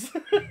bros.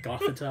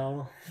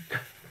 Gothitelle.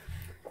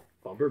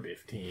 Bumper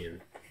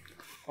 15.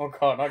 Oh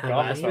god, not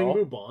Harassing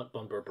Gothitelle. Bubont,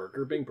 Bumper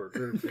Burger, Bing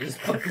Burger, Fizz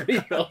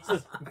Bumper.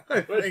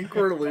 I think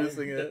we're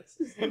losing it.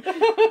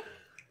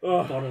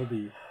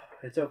 Bumblebee.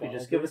 It's okay,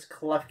 just give us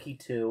Klefki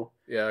too.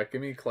 Yeah,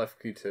 give me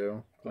Klefki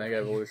too. Mega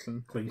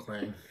Evolution. Kling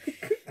Clang.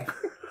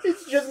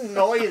 It's just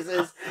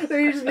noises.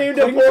 They just named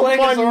a Cling Clang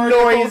is Pokemon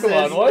already noises.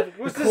 Pokemon, what?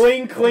 What's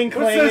cling, cling,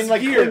 clang, this and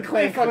like gear?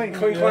 cling, clang, cling,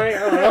 Clang,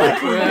 clang. clang.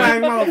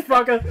 Clang,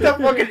 motherfucker. The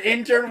fucking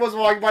intern was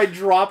walking by,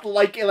 dropped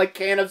like a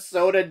can of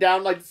soda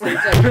down like the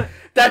stage. Like,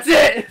 that's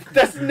it.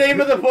 That's the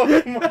name of the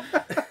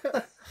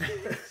Pokemon.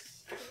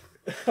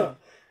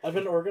 I've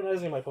been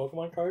organizing my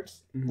Pokemon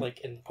cards, Mhm.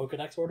 like in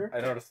Pokedex order,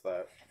 I noticed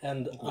that.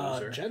 and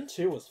Loser. Gen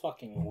 2 was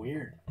fucking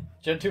weird.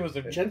 Gen 2 was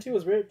the... Gen 2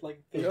 was weird, like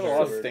You there's got a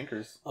lot of just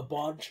stinkers. a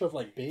bunch of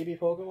like baby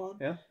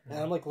Pokemon. Yeah. And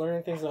I'm like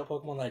learning things about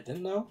Pokemon that I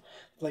didn't know.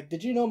 Like,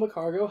 did you know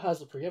Macargo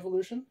has a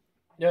pre-evolution?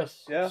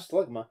 Yes. Yeah.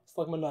 Slugma.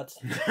 Slugma nuts.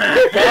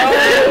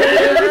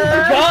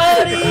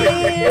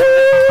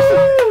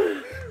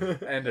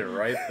 End it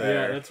right Yeah,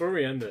 there. that's where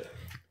we end it.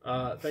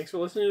 Thanks for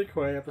listening to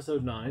Quey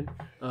episode 9.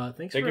 Thanks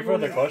Thank you for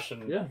everyone- the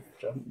question. Yeah,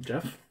 Jeff.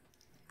 Jeff.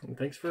 And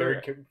thanks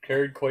for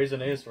Carried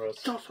Quaisinaeus for us.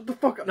 Shut the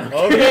fuck up.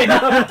 Okay, no,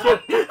 I'm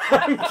kidding.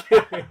 I'm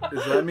kidding.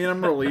 Does that mean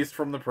I'm released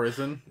from the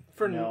prison?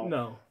 For No.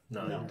 no,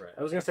 you're right.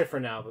 I was gonna say for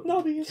now, but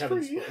No, because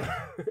Kevin's free.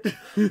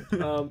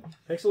 spoke.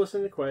 Thanks for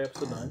listening to Quey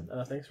episode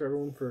 9. Thanks for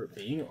everyone for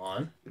being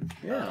on.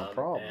 Yeah, no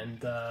problem.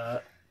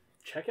 And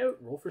check out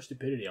Roll for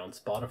Stupidity on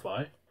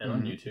Spotify and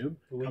on YouTube.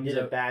 We Comes did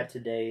out- it bad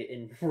today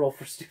in Roll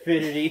for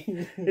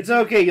Stupidity. It's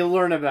okay, you'll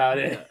learn about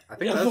it. I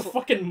think Yeah, that's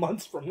fucking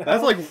months from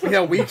now. like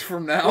weeks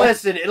from now.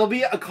 Listen, it'll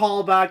be a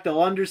callback.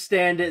 They'll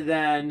understand it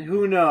then.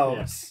 Who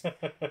knows?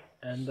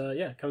 And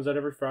it comes out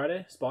every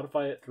Friday.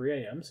 Spotify at 3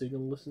 a.m. so you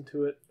can listen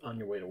to it on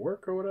your way to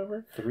work or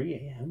whatever. 3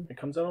 a.m. It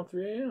comes out on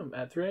 3 a.m.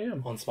 at 3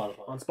 a.m. on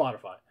Spotify. on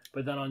Spotify.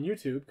 But then on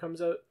YouTube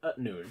comes out at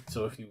noon.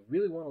 So if you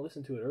really want to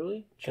listen to it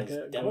early, check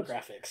Because it out.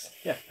 demographics.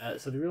 Yeah,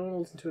 so if you really want to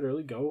listen to it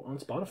early, go on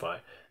Spotify.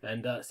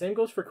 And same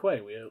goes for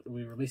Quey.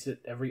 We release it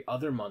every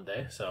other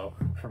Monday. So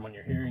from when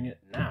you're hearing it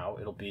now,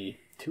 it'll be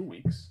 2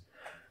 weeks.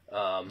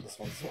 This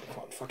one's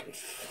what, fucking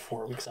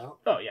 4 weeks out.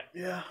 Oh yeah,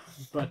 Yeah.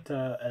 but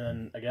and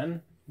then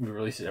again, we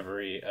release it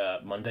every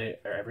Monday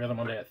or every other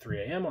Monday at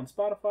 3 a.m. on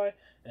Spotify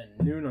and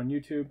noon on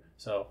YouTube.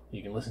 So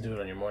you can listen to it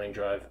on your morning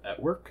drive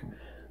at work.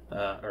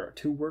 Or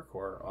to work,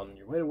 or on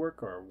your way to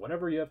work, or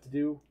whatever you have to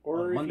do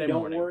Or on if Monday you don't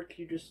morning. work,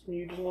 you just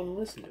want to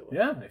listen to it.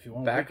 Yeah, if you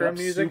want Background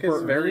to wake up music super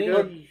is very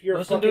early, good. You're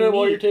Listen fucking to it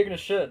while neat. you're taking a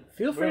shit.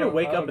 Feel free We to don't-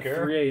 wake I up don't at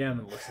care. 3 a.m.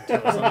 and listen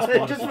to us on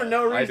Spotify. Just for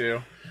no reason. I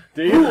do.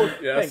 Do you?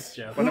 Yes. Thanks,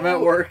 Jeff. When I'm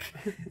at work.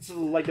 It's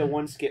like the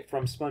one skit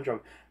from SpongeBob.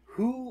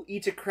 Who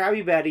eats a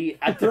Krabby Patty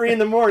at 3 in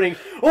the morning?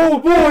 Oh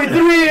boy,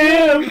 3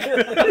 a.m.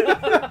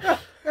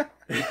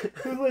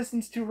 Who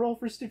listens to Roll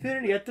for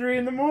Stupidity at 3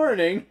 in the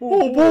morning?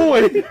 Oh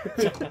boy.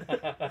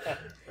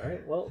 All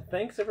right. Well,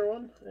 thanks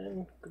everyone,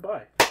 and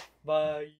goodbye. Bye.